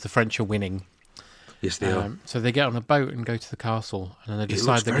town because the French are winning. Yes, they are. So they get on a boat and go to the castle, and then they It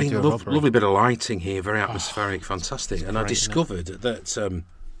decide looks they're going very to do a robbery. lovely bit of lighting here, very atmospheric, fantastic. And I great, discovered that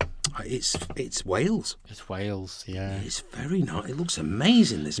it's Wales. It's Wales, yeah. It's very nice. It looks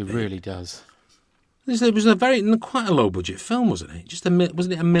amazing. This It bit. really does. It was quite a low budget film, wasn't it?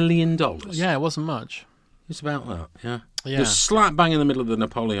 Wasn't it $1 million? Yeah, it wasn't much. It's about that. Yeah. Yeah. Just slap bang in the middle of the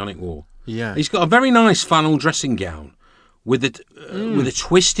Napoleonic War. Yeah. He's got a very nice flannel dressing gown with a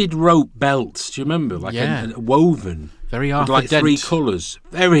twisted rope belt. Do you remember? Like Yeah. a woven. Very with Arthur like Dent. 3 colours.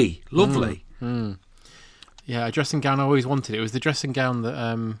 Very lovely. Yeah, a dressing gown I always wanted. It was the dressing gown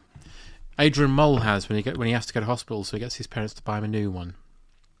that Adrian Mole has when he has to go to hospital, so he gets his parents to buy him a new one.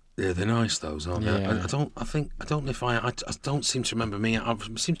 Yeah, they're nice, those, aren't they? Yeah. I don't seem to remember I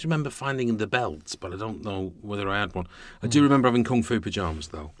seem to remember finding the belt, but I don't know whether I had one. I do remember having Kung Fu pyjamas,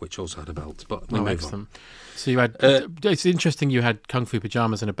 though, which also had a belt, but we move on. Excellent. So you had. It's interesting you had Kung Fu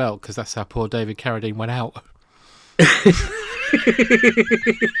pyjamas and a belt because that's how poor David Carradine went out.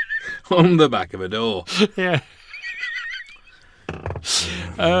 On the back of a door. Yeah.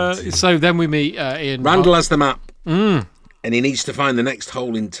 So then we meet Ian. Randall has the map, and he needs to find the next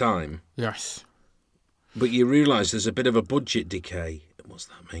hole in time. Yes. But you realise there's a bit of a budget decay. What's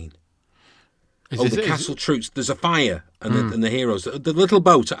that mean? The castle troops. There's a fire, and the heroes. The little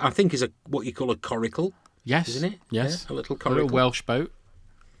boat, I think, is what you call a coracle. Yes, isn't it? Yes, yeah, a little a coracle. little Welsh boat.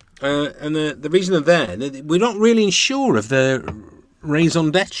 And the reason they're there, we're not really sure of their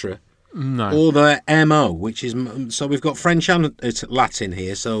raison d'etre. No. Or their MO, which is... So we've got French and Latin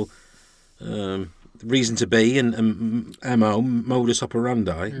here, so reason to be and MO, modus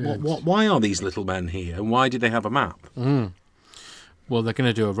operandi. Yes. Why are these little men here, and why do they have a map? Well, they're going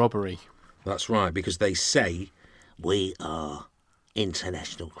to do a robbery. That's right, because they say, we are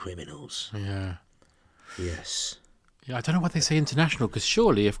international criminals. Yeah. Yes. Yeah, I don't know why they say international, because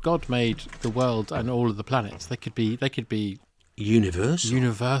surely if God made the world and all of the planets, they could be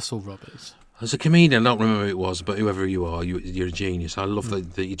universal robbers. As a comedian, I don't remember who it was, but whoever you are, you're a genius. I love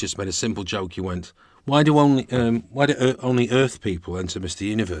that you just made a simple joke. You went, why do only Earth people enter Mr.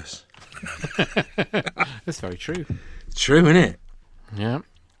 Universe? That's very true. True, isn't it? Yeah.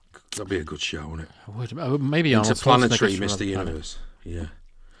 That'd be a good show, wouldn't it? Maybe Arnold Interplanetary Schwarzenegger's from Mr. another Universe.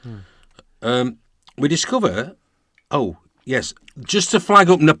 Yeah. We discover, just to flag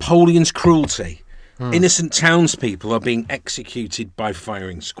up Napoleon's cruelty, innocent townspeople are being executed by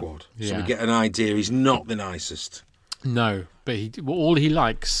firing squad. So we Yeah. get an idea he's not the nicest. No, but all he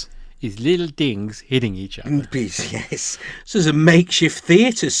likes is little things hitting each other. Yes. So there's a makeshift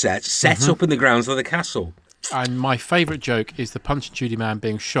theatre set up in the grounds of the castle. And my favourite joke is the Punch and Judy man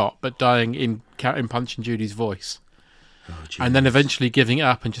being shot, but dying in Punch and Judy's voice. And then eventually giving it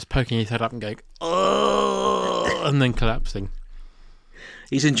up and just poking his head up and going, oh, and then collapsing.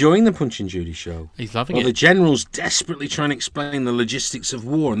 He's enjoying the Punch and Judy show. He's loving Well, it. the general's desperately trying to explain the logistics of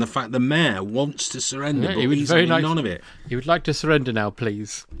war and the fact the mayor wants to surrender, Yeah, but he would he's very having like- none of it. He would like to surrender now,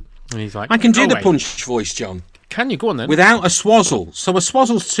 please. And he's like, I can do "Go the away." Punch voice, John. Can you? Go on then. Without a swazzle. So a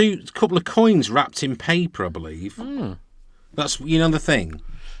swazzle's a couple of coins wrapped in paper, I believe. That's, the thing.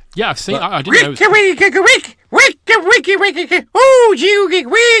 Yeah, I've seen. But- I didn't know. That's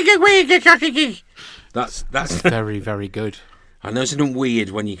Very, very good. I know it's weird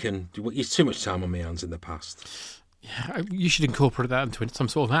when you can. It's too much time on my hands in the past. Yeah, you should incorporate that into some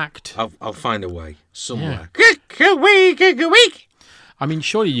sort of act. I'll find a way somewhere. I mean,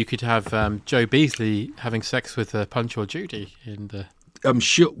 surely you could have Joe Beasley having sex with Punch or Judy in the. I'm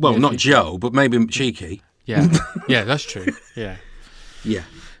sure. Well, Yeah, not if you- Joe, but maybe Cheeky. Yeah, yeah, that's true. Yeah. Yeah,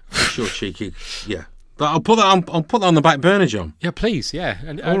 I'm sure Cheeky. Yeah, but I'll put that on. I'll put that on the back burner, John. Yeah, please, yeah.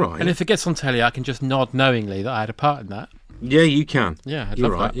 And, All right. And if it gets on telly, I can just nod knowingly that I had a part in that. Yeah, you can. Yeah, I'd You're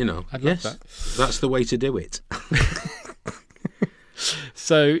love right. that. I'd love Yes, that. that's the way to do it.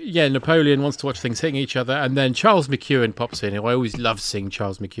 So, yeah, Napoleon wants to watch things hitting each other, and then Charles McEwan pops in. I always love seeing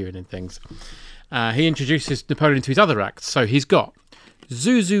Charles McEwan in things. He introduces Napoleon to his other acts. So he's got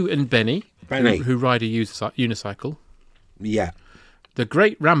Zuzu and Benny. Who ride a unicycle. Yeah. The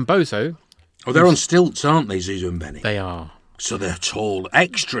Great Rambozo. Oh, they're on stilts, aren't they, Zuzu and Benny? They are. So they're tall,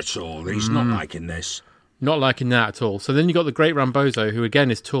 extra tall. He's not liking this. Not liking that at all. So then you got the Great Rambozo, who again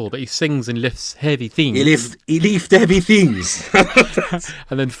is tall, but he sings and lifts heavy things. He lifts heavy things.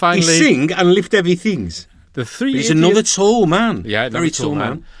 And then finally... He sing and lift heavy things. The three He's idiots... another tall man. Yeah, very tall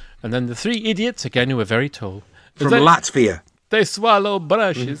man. And then the three idiots, again, who are very tall. From Latvia. They swallow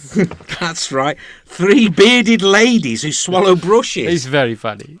brushes. That's right. 3 bearded ladies who swallow brushes. He's very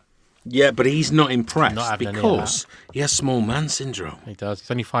funny. Yeah, but he's not impressed because he has small man syndrome. He does. He's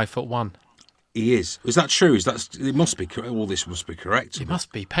only 5'1". He is. Is that true? It must be. All this must be correct. It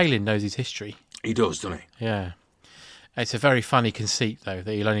must be. Palin knows his history. He does, doesn't he? Yeah. It's a very funny conceit, though,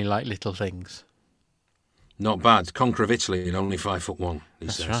 that he'll only like little things. Not bad. Conqueror of Italy and only 5'1".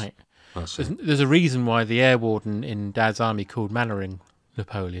 That's right. There's a reason why the air warden in Dad's army called Mannering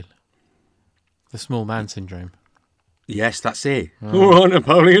Napoleon. The small man syndrome. Yes, that's it. All right,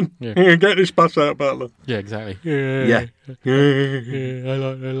 Napoleon. Yeah. Here, get this pass out, Butler. Yeah, exactly. Yeah. I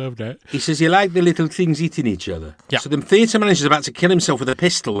love that. He says you like the little things eating each other. Yeah. So the theatre manager's about to kill himself with a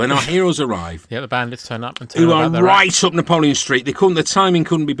pistol, and our heroes arrive. Yeah, the bandits turn up and tell who are about their right act. up Napoleon Street. The timing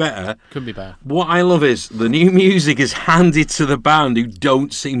couldn't be better. Couldn't be better. What I love is the new music is handed to the band, who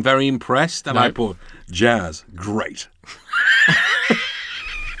don't seem very impressed, and I put jazz, great.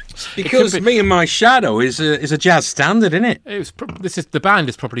 Because Me and My Shadow is a jazz standard, isn't it? The band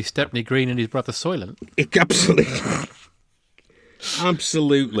is probably Stepney Green and his brother Soylent.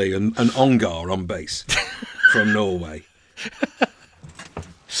 Absolutely, and Ongar on bass from Norway.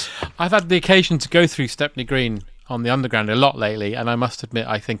 I've had the occasion to go through Stepney Green on the Underground a lot lately, and I must admit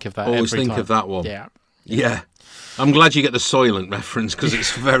I think of that Always every think time. of that one. Yeah. I'm glad you get the Soylent reference because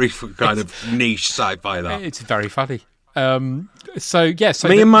it's very kind of niche sci-fi. That it's very funny.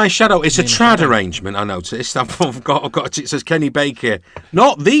 Me and My Shadow. It's a trad arrangement. I noticed. I've got. It says Kenny Baker,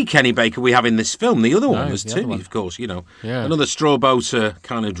 not the Kenny Baker we have in this film. The other one was too, of course. You know, another straw boater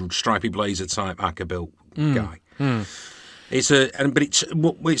kind of stripy blazer type Ackerbilt guy. It's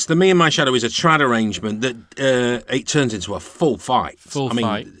it's the Me and My Shadow is a trad arrangement that it turns into a full fight.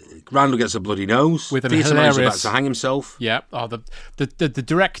 Fight. Randall gets a bloody nose. With a Theatre hilarious... manager's about to hang himself. Yeah. Oh, the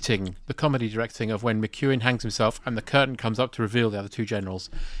directing, the comedy directing of when McEwan hangs himself and the curtain comes up to reveal the other two generals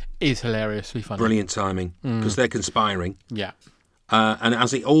is hilariously funny. Brilliant timing because they're conspiring. Yeah. And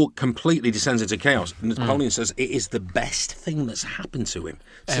as it all completely descends into chaos, Napoleon says it is the best thing that's happened to him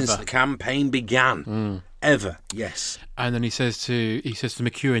since the campaign began. Ever, yes. And then he says to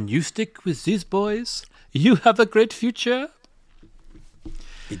McEwan, "You stick with these boys, you have a great future."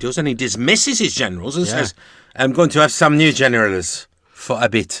 He does, and he dismisses his generals and says, "I'm going to have some new generals for a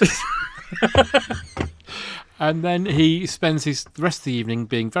bit." And then he spends the rest of the evening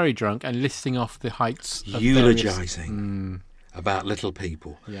being very drunk and listing off the heights of eulogising about little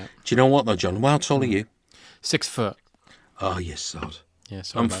people. Yeah. Do you know what though, John? How tall are you? 6 foot. Oh, you sod. Yeah,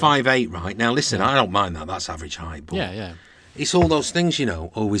 I'm 5'8", right? Now listen, I don't mind that. That's average height. But yeah. It's all those things, you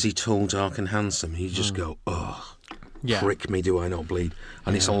know. Oh, is he tall, dark, and handsome? You just go, oh. Yeah. Prick me, do I not bleed?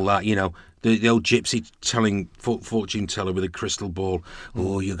 And it's all that, you know, the old gypsy telling fortune teller with a crystal ball,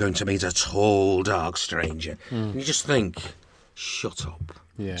 oh, you're going to meet a tall, dark stranger. And you just think, shut up.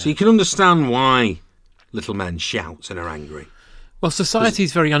 Yeah. So you can understand why little men shout and are angry. Well,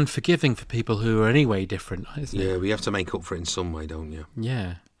 society's very unforgiving for people who are anyway different, isn't it? Yeah, we have to make up for it in some way, don't you?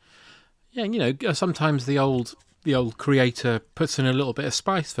 Yeah. Yeah, you know, sometimes the old creator puts in a little bit of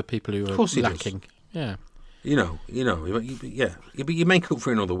spice for people who are lacking. Yeah. You know, yeah. But you make up for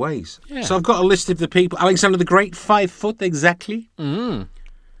it in other ways. Yeah. So I've got a list of the people. Alexander the Great, 5 foot exactly. One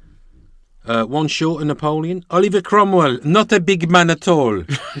short of Napoleon. Oliver Cromwell, not a big man at all.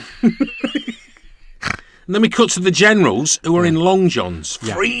 And then we cut to the generals who are in long johns,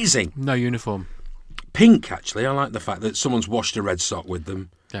 freezing. No uniform. Pink, actually. I like the fact that someone's washed a red sock with them.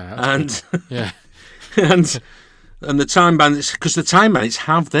 Yeah. And yeah. And the time bandits, because the time bandits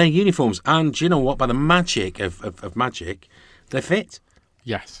have their uniforms, and do you know what? By the magic of magic, they fit.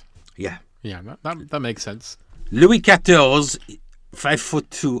 Yes. Yeah. Yeah, that makes sense. Louis XIV,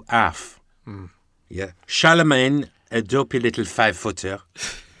 5'2.5". Yeah. Charlemagne, a dopey little 5-footer.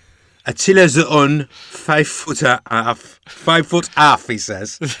 Attila the Hun, 5'1.5". 5'1.5", he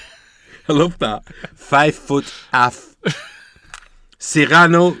says. I love that. 5'1.5".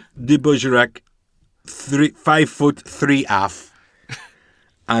 Cyrano de Bergerac, 5'3.5",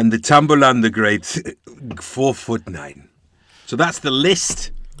 and the Tamburlaine the Great, 4'9". So that's the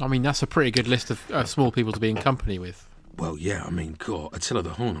list. I mean, that's a pretty good list of small people to be in company with. Well, yeah, I mean, God, Attila the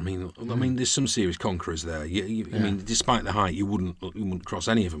Hun. I mean, there's some serious conquerors there. I mean, despite the height, you wouldn't cross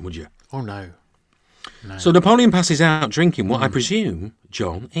any of them, would you? Oh no. So Napoleon passes out drinking what I presume,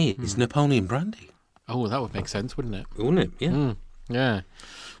 John, is Napoleon brandy. Oh, that would make sense, wouldn't it? Wouldn't it? Yeah. Yeah.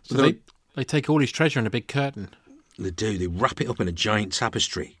 So they take all his treasure in a big curtain. They do. They wrap it up in a giant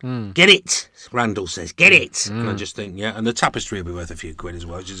tapestry. Get it, Randall says. Get it. And I just think, and the tapestry will be worth a few quid as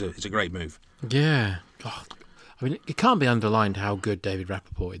well, which is it's a great move. Yeah. God. I mean, it can't be underlined how good David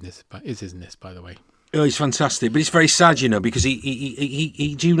Rappaport is in this, by the way. Oh, he's fantastic, but it's very sad, because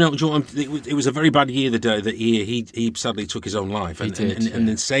he do you know, it was a very bad year that year he sadly took his own life, and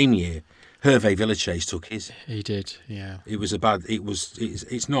the same year Hervé Villechaize took his. He did, yeah. It's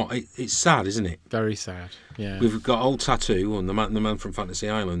sad, isn't it? Very sad, yeah. We've got Old Tattoo and the man from Fantasy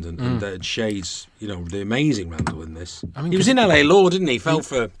Island and Shades, the amazing Randall in this. I mean, he was in LA Law, didn't he? Fell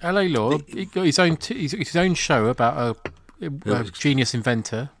for LA Law. He got his own show about a genius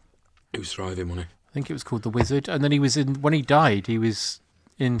inventor. He was thriving, wasn't he? I think it was called The Wizard, and then when he died, he was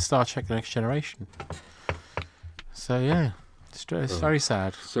in Star Trek: The Next Generation. So yeah, it's very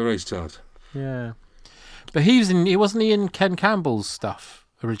sad. So very sad. Yeah, but he wasn't in Ken Campbell's stuff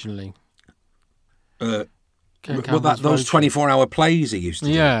originally. Those 24-hour plays he used to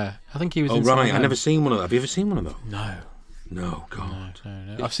do. Yeah, I think he was. Oh right, I've never seen one of those. Have you ever seen one of those? No, God.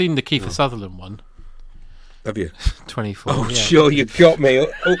 No. I've seen the Kiefer Sutherland one. Have you? 24. Oh, sure, you got me. Up,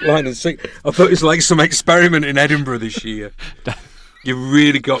 line and sink. I thought it was like some experiment in Edinburgh this year. You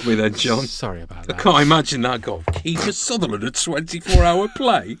really got me then, John. Sorry about that. I can't imagine that. God, Kiefer Sutherland, a 24-hour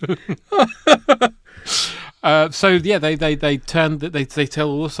play. They tell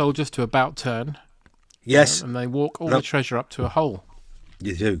all the soldiers to about turn. Yes. And they walk all the treasure up to a hole.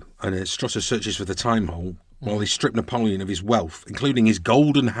 You do. And Strosser searches for the time hole while they strip Napoleon of his wealth, including his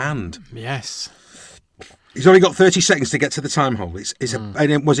golden hand. Yes. He's only got 30 seconds to get to the time hole.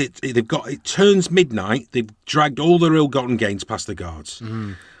 It turns midnight. They've dragged all their ill-gotten gains past the guards.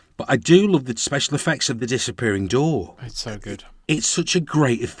 But I do love the special effects of the disappearing door. It's so good. It's such a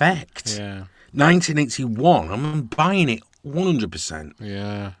great effect. Yeah. 1981. I'm buying it 100%.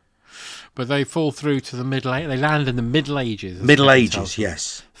 Yeah. But they fall through to the Middle Ages. They land in the Middle Ages. Middle Ages,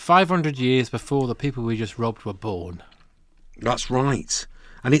 yes. 500 years before the people we just robbed were born. That's right.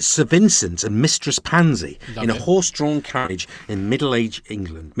 And it's Sir Vincent and Mistress Pansy in a horse-drawn carriage in Middle Ages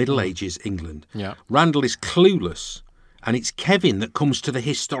England. Yeah. Randall is clueless, and it's Kevin that comes to the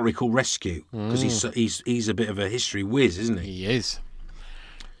historical rescue because he's a bit of a history whiz, isn't he? He is.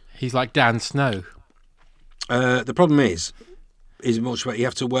 He's like Dan Snow. The problem is much better. You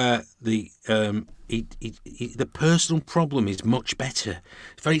have to wear the the personal problem is much better.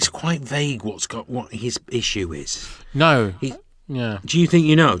 It's quite vague what his issue is. No. Yeah. Do you think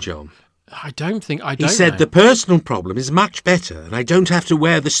you know, John? I don't know. He said the personal problem is much better, and I don't have to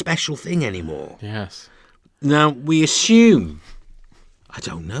wear the special thing anymore. Yes. Now we assume. I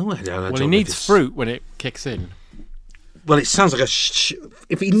don't know. He needs fruit when it kicks in. Well, it sounds like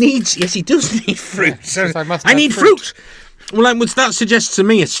if he needs, yes, he does need fruit. Yeah, so I need fruit. Well, that suggests to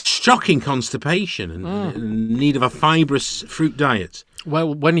me a shocking constipation and need of a fibrous fruit diet.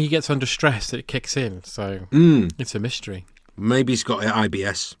 Well, when he gets under stress, it kicks in. So it's a mystery. Maybe he's got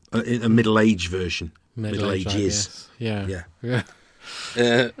IBS, a middle-age version. Middle ages. Yeah.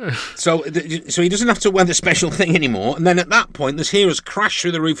 So he doesn't have to wear the special thing anymore. And then at that point, there's heroes crash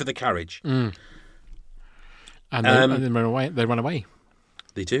through the roof of the carriage. And then run away. They run away.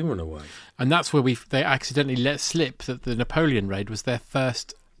 They do run away. And that's where they accidentally let slip that the Napoleon raid was their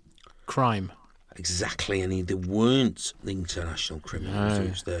first crime. Exactly, and they weren't the international criminals. No.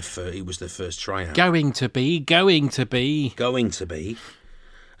 It was their first tryout. Going to be.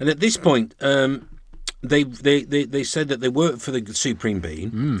 And at this point, they said that they worked for the Supreme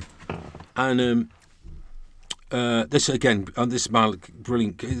Being, and this again, this is my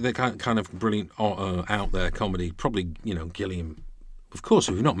brilliant, they're kind of brilliant out there comedy. Probably Gilliam, of course,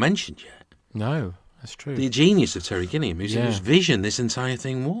 we've not mentioned yet. No. That's true. The genius of Terry Gilliam, whose vision this entire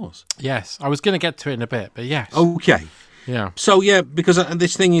thing was. Yes, I was going to get to it in a bit, but yes. Okay. Yeah. So because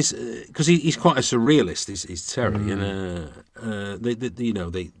this thing is because he's quite a surrealist. Is Terry, and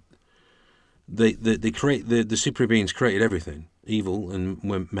they create the super beings created everything, evil and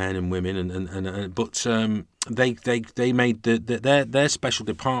men and women, but they made their special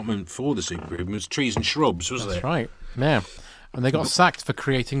department for the super beings was trees and shrubs, wasn't it? That's right. Yeah, and they got sacked for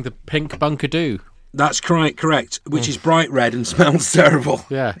creating the pink Bunkadoo. That's correct, which is bright red and smells terrible.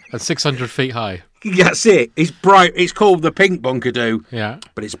 Yeah, and 600 feet high. That's it. It's bright. It's called the pink Bunkadoo. Yeah,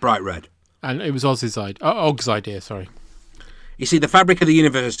 but it's bright red. And it was Og's idea. Sorry. You see, the fabric of the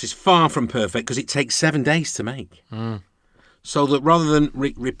universe is far from perfect because it takes 7 days to make. So that rather than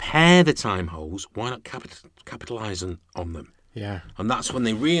repair the time holes, why not capitalise on them? Yeah. And that's when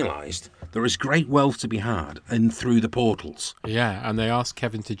they realised there is great wealth to be had and through the portals. Yeah, and they asked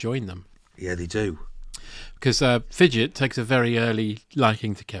Kevin to join them. Yeah, they do. Because Fidget takes a very early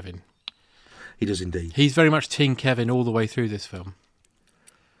liking to Kevin. He does indeed. He's very much Team Kevin all the way through this film.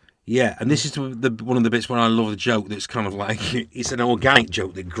 Yeah, and this is one of the bits where I love the joke that's kind of like, it's an organic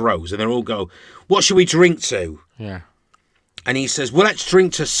joke that grows, and they all go, what should we drink to? Yeah. And he says, well, let's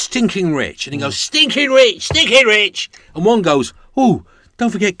drink to Stinking Rich. And he goes, Stinking Rich, Stinking Rich. And one goes, oh, don't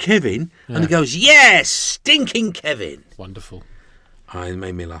forget Kevin. Yeah. And he goes, yes, Stinking Kevin. Wonderful. It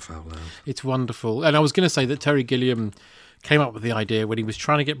made me laugh out loud. It's wonderful. And I was going to say that Terry Gilliam came up with the idea when he was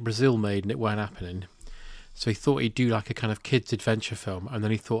trying to get Brazil made and it weren't happening. So he thought he'd do like a kind of kids' adventure film. And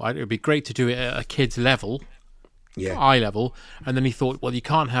then he thought it would be great to do it at a kid's level, eye level. And then he thought, well, you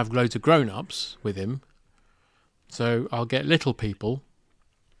can't have loads of grown-ups with him. So I'll get little people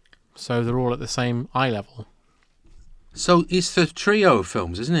so they're all at the same eye level. So it's the trio of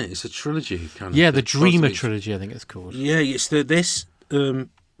films, isn't it? It's a trilogy kind of. Yeah, the Dreamer trilogy, I think it's called. Yeah, it's this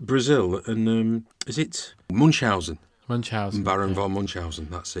Brazil and is it Munchausen? Munchausen. Baron von Munchausen.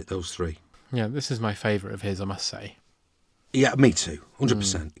 That's it. Those three. Yeah, this is my favourite of his, I must say. Yeah, me too.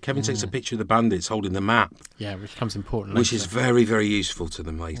 100%. Kevin takes a picture of the bandits holding the map. Yeah, which becomes important later. Which is very, very useful to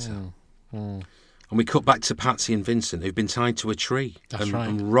them later. And we cut back to Patsy and Vincent, who've been tied to a tree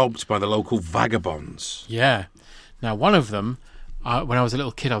and robbed by the local vagabonds. Yeah. Now, one of them, when I was a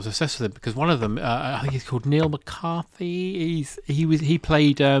little kid, I was obsessed with him because one of them, I think he's called Neil McCarthy. He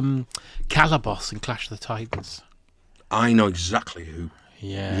played Calabos in Clash of the Titans. I know exactly who.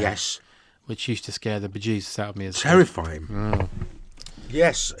 Yeah. Yes. Which used to scare the bejesus out of me as terrifying. Oh.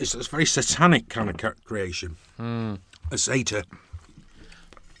 Yes, it's a very satanic kind of creation. A satyr.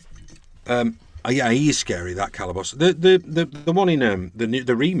 Yeah, he is scary. That Calabos. The one in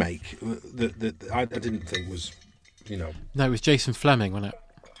the remake. I didn't think was, No, it was Jason Fleming, wasn't it?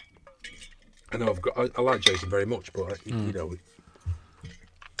 I know. I like Jason very much, but I like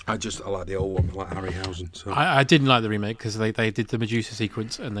the old one. I like Harryhausen. So. I didn't like the remake because they did the Medusa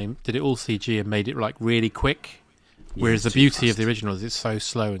sequence and they did it all CG and made it like really quick. Whereas the beauty of the original is it's so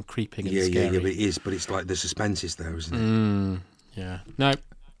slow and creeping and scary. Yeah, it is. But it's like the suspense is there, isn't it? Yeah. No.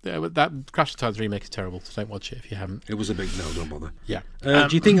 That Crash of the Titans remake is terrible, so don't watch it if you haven't. It was a big no, don't bother. Yeah. Do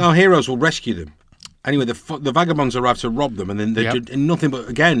you think our heroes will rescue them? Anyway, the vagabonds arrive to rob them, and then they do nothing but,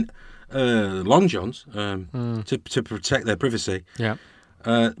 again, long johns to protect their privacy. Yeah.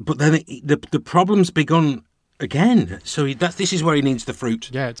 But then the problem's begun again. So this is where he needs the fruit.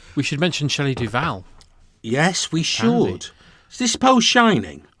 Yeah. We should mention Shelley Duvall. Yes, we should. Is this post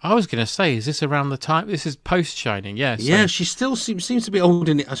Shining? I was going to say, is this around the time? This is post Shining, yes. Yeah, she still seems to be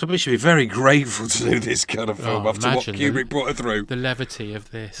holding it. I suppose she'd be very grateful to do this kind of film after what Kubrick brought her through. The levity of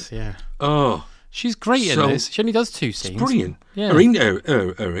this, yeah. Oh. She's great in this. She only does 2 scenes. It's brilliant. Yeah. Her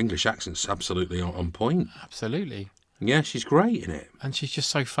English accent's absolutely on point. Absolutely. Yeah, she's great in it. And she's just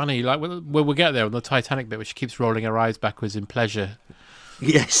so funny. Like, we'll get there on the Titanic bit where she keeps rolling her eyes backwards in pleasure.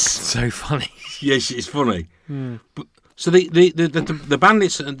 Yes. So funny. Yes, it's funny. But, so the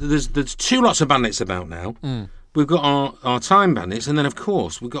bandits, there's 2 lots of bandits about now. We've got our time bandits, and then of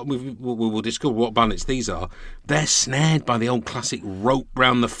course we will discover what bandits these are. They're snared by the old classic rope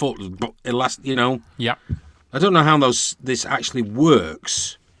round the foot, Yeah. I don't know how this actually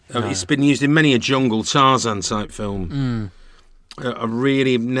works. No. It's been used in many a jungle Tarzan type film. I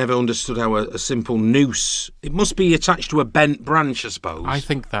really never understood how a simple noose. It must be attached to a bent branch, I suppose. I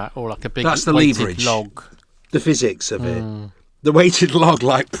think that, or like a big that's the weighted leverage log. The physics of it. The weighted log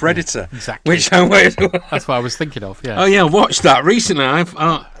like Predator. Yeah, exactly. That's what I was thinking of, yeah. Oh, yeah, I watched that recently. I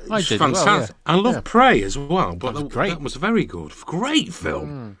did fantastic. Well, yeah. I love Prey as well. But that was great. That was very good. Great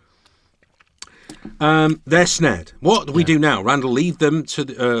film. They're snared. What do we do now? Randall, leave them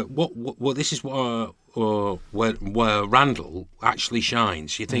to... what this is where Randall actually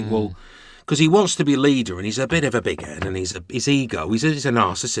shines. You think, well... Because he wants to be leader and he's a bit of a big head and his ego. He's a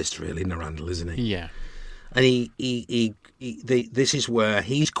narcissist, really, Randall, isn't he? Yeah. And this is where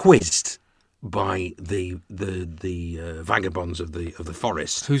he's quizzed by the vagabonds of the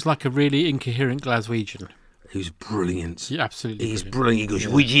forest. Who's like a really incoherent Glaswegian. Who's brilliant. Yeah, absolutely. He's brilliant. He goes,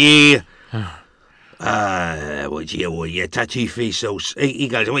 would you? Would you tattoo face? He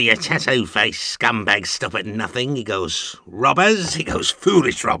goes, well, you tattoo face scumbag stop at nothing. He goes, robbers. He goes,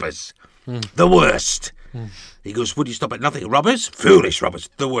 foolish robbers. The worst. He goes, would you stop at nothing? Robbers? Foolish robbers.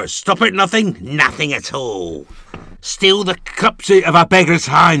 The worst. Stop at nothing? Nothing at all. Steal the cups of a beggar's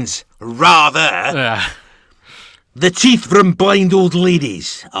hands. Rather. The teeth from blind old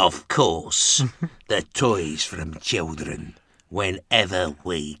ladies, of course. The toys from children, whenever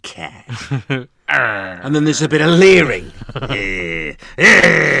we can. And then there's a bit of leering.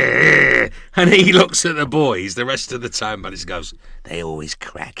 And he looks at the boys the rest of the time and he goes, they always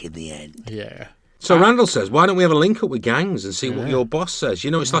crack in the end. Yeah. So Randall says, why don't we have a link up with gangs and see what your boss says?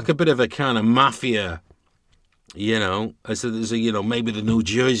 You know, it's like a bit of a kind of mafia, you know. There's a, you know, maybe the New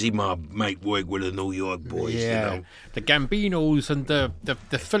Jersey mob might work with the New York boys, you know. The Gambinos and the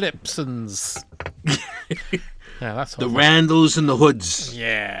Phillipsons. Yeah, that's the Randalls and the Hoods.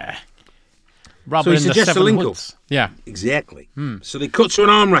 Yeah. So he suggests a link up. Yeah. Exactly. So they cut to an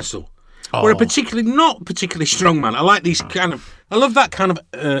arm wrestle. Where a not particularly strong man. I like these kind of... I love that kind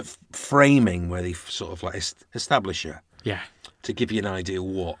of framing where they sort of like establish you. Yeah. To give you an idea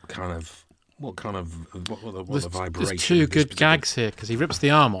what the vibration. There's two good gags here because he rips the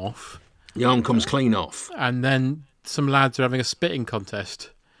arm off. The arm comes clean off. And then some lads are having a spitting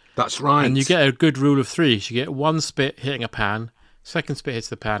contest. That's right. And you get a good rule of three. You get one spit hitting a pan, second spit hits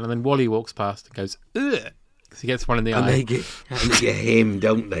the pan, and then Wally walks past and goes, ugh, because he gets one in the eye. They get him,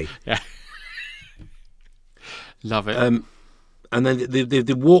 don't they? Yeah. Love it. And then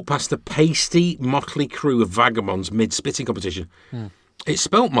they walk past a pasty, motley crew of vagabonds mid-spitting competition. It's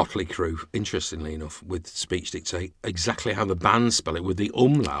spelt motley crew, interestingly enough, with speech dictate, exactly how the band spell it, with the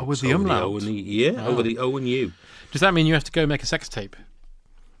umlaut. With the umlaut? Over the O and U. Does that mean you have to go make a sex tape?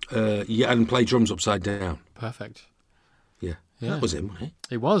 Yeah, and play drums upside down. Perfect. Yeah. That was him, wasn't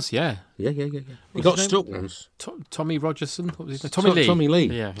it? It was, yeah. Yeah. He got stuck once. Tommy Rogerson? What was his name? Tommy Lee. Tommy Lee.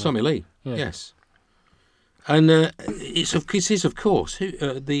 Yeah. Tommy Lee, yeah. Yes. And it is, of course,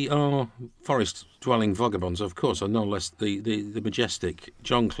 the forest-dwelling vagabonds, of course, are no less the majestic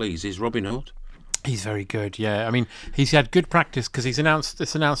John Cleese is Robin Hood. He's very good, yeah. I mean, he's had good practice because it's announced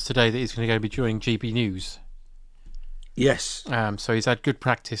today that he's going to go be doing GB News. Yes. So he's had good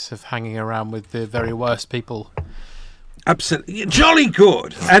practice of hanging around with the very worst people. Absolutely, jolly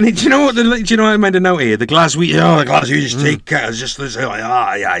good. And do you know what? I made a note here. The glass we just take just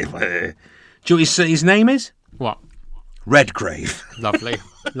do you know what his name is? What? Redgrave. Lovely,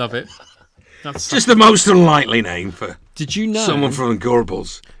 love it. That's just the most unlikely name for. Did you know someone from the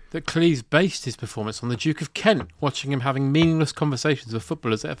Gorbals? That Cleese based his performance on the Duke of Kent, watching him having meaningless conversations with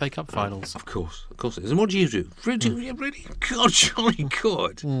footballers at FA Cup finals. Of course it is. And what do you do? Really good, jolly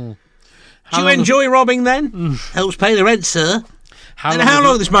good. Do you enjoy robbing then? Helps pay the rent, sir. How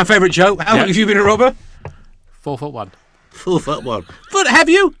long? This is my favourite joke. How long have you been a robber? 4'1". 4'1". But have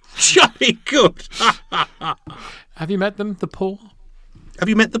you? Jolly good. Have you met them, the poor? Have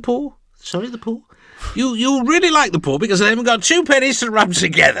you met the poor? Sorry, the poor? You really like the poor because they haven't got 2 pennies to rub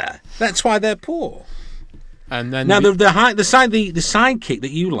together. That's why they're poor. And then now the sidekick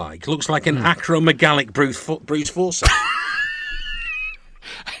that you like looks like an acromegalic Bruce Forsyth.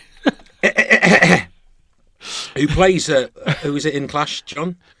 Who plays? Who is it in Clash,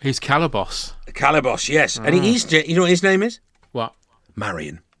 John? He's Calabos. Calabos, yes. And he's, you know what his name is? What?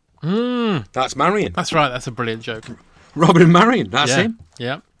 Marion. That's Marion. That's right. That's a brilliant joke. Robin and Marion. That's him.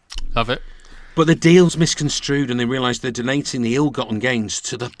 Yeah, love it. But the deal's misconstrued and they realise they're donating the ill-gotten gains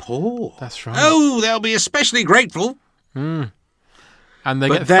to the poor. That's right. Oh, they'll be especially grateful. And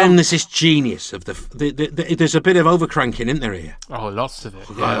there's this genius of there's a bit of overcranking, isn't there, here? Oh, lots of it.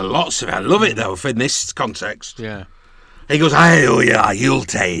 Yeah, lots of it. I love it, though, in this context. Yeah. He goes, oh, yeah,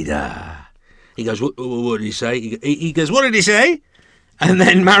 Yuletide. He goes, what did he say? He goes, what did he say? And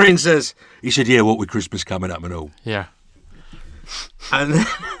then Marion says, he said, yeah, what with Christmas coming up and all. Yeah.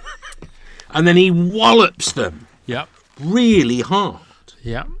 And then he wallops them. Yep. Really hard.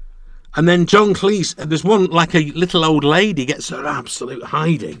 Yep. And then John Cleese, there's one, like a little old lady gets her absolute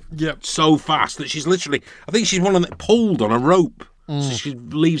hiding. Yep. So fast that she's literally, I think she's one of them pulled on a rope. So she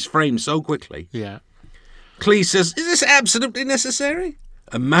leaves frame so quickly. Yeah. Cleese says, is this absolutely necessary?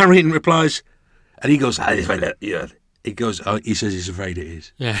 And Marion replies, and he goes, yeah. He goes, he says he's afraid it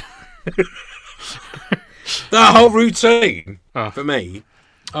is. Yeah. That whole routine, for me,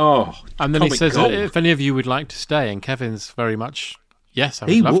 and then he says, gold. if any of you would like to stay, and Kevin's very much, yes, I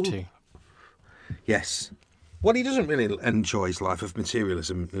would love to. Yes. Well, he doesn't really enjoy his life of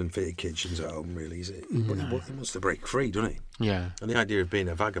materialism and fitted kitchens at home, really, is it? But he wants to break free, doesn't he? Yeah. And the idea of being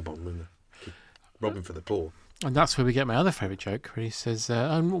a vagabond and robbing for the poor. And that's where we get my other favourite joke, where he says,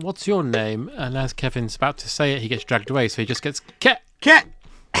 what's your name? And as Kevin's about to say it, he gets dragged away, so he just gets, Cat! Cat!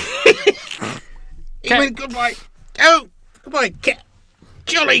 He went, goodbye. Oh, goodbye, Cat.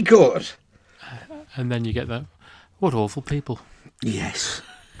 Jolly good. And then you get that. What awful people. Yes.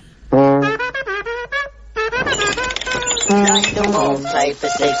 Like the wall, play for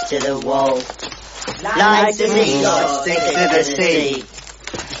 6 to the wall. like the seahorse sink to the sea.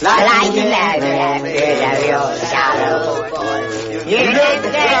 Like the ladder of your shadow, boy. You live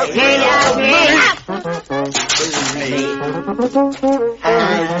there, get out me.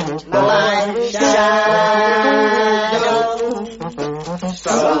 And my shadow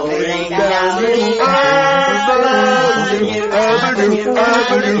strolling down the avenue,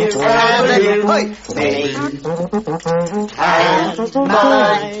 me and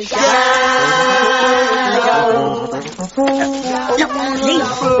my shadow.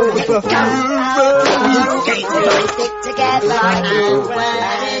 Stick together and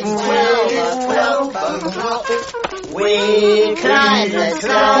when it's 12 o'clock, we climb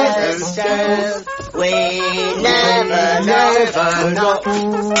the stairs. We never knock.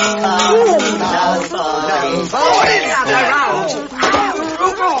 Nobody's around.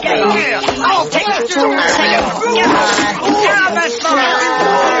 Get here! I'll take you to the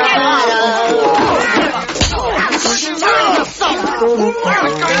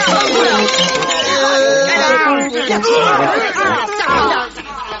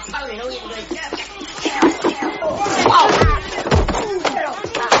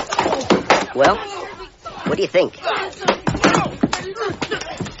Well, what do you think?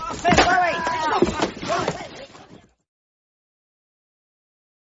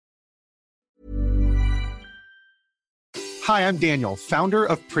 Hi, I'm Daniel, founder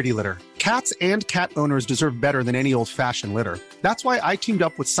of Pretty Litter. Cats and cat owners deserve better than any old-fashioned litter. That's why I teamed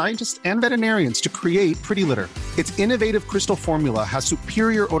up with scientists and veterinarians to create Pretty Litter. Its innovative crystal formula has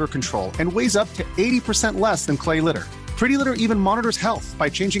superior odor control and weighs up to 80% less than clay litter. Pretty Litter even monitors health by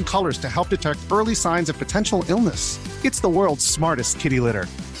changing colors to help detect early signs of potential illness. It's the world's smartest kitty litter.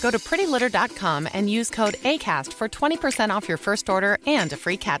 Go to prettylitter.com and use code ACAST for 20% off your first order and a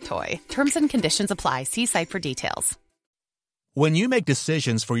free cat toy. Terms and conditions apply. See site for details. When you make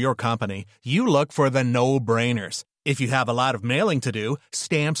decisions for your company, you look for the no-brainers. If you have a lot of mailing to do,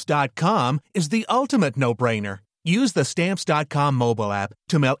 Stamps.com is the ultimate no-brainer. Use the Stamps.com mobile app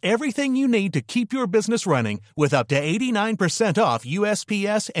to mail everything you need to keep your business running with up to 89% off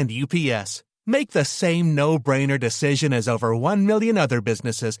USPS and UPS. Make the same no-brainer decision as over 1 million other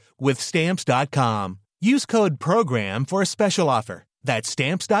businesses with Stamps.com. Use code PROGRAM for a special offer. That's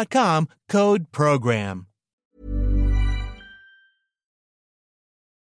Stamps.com, code PROGRAM.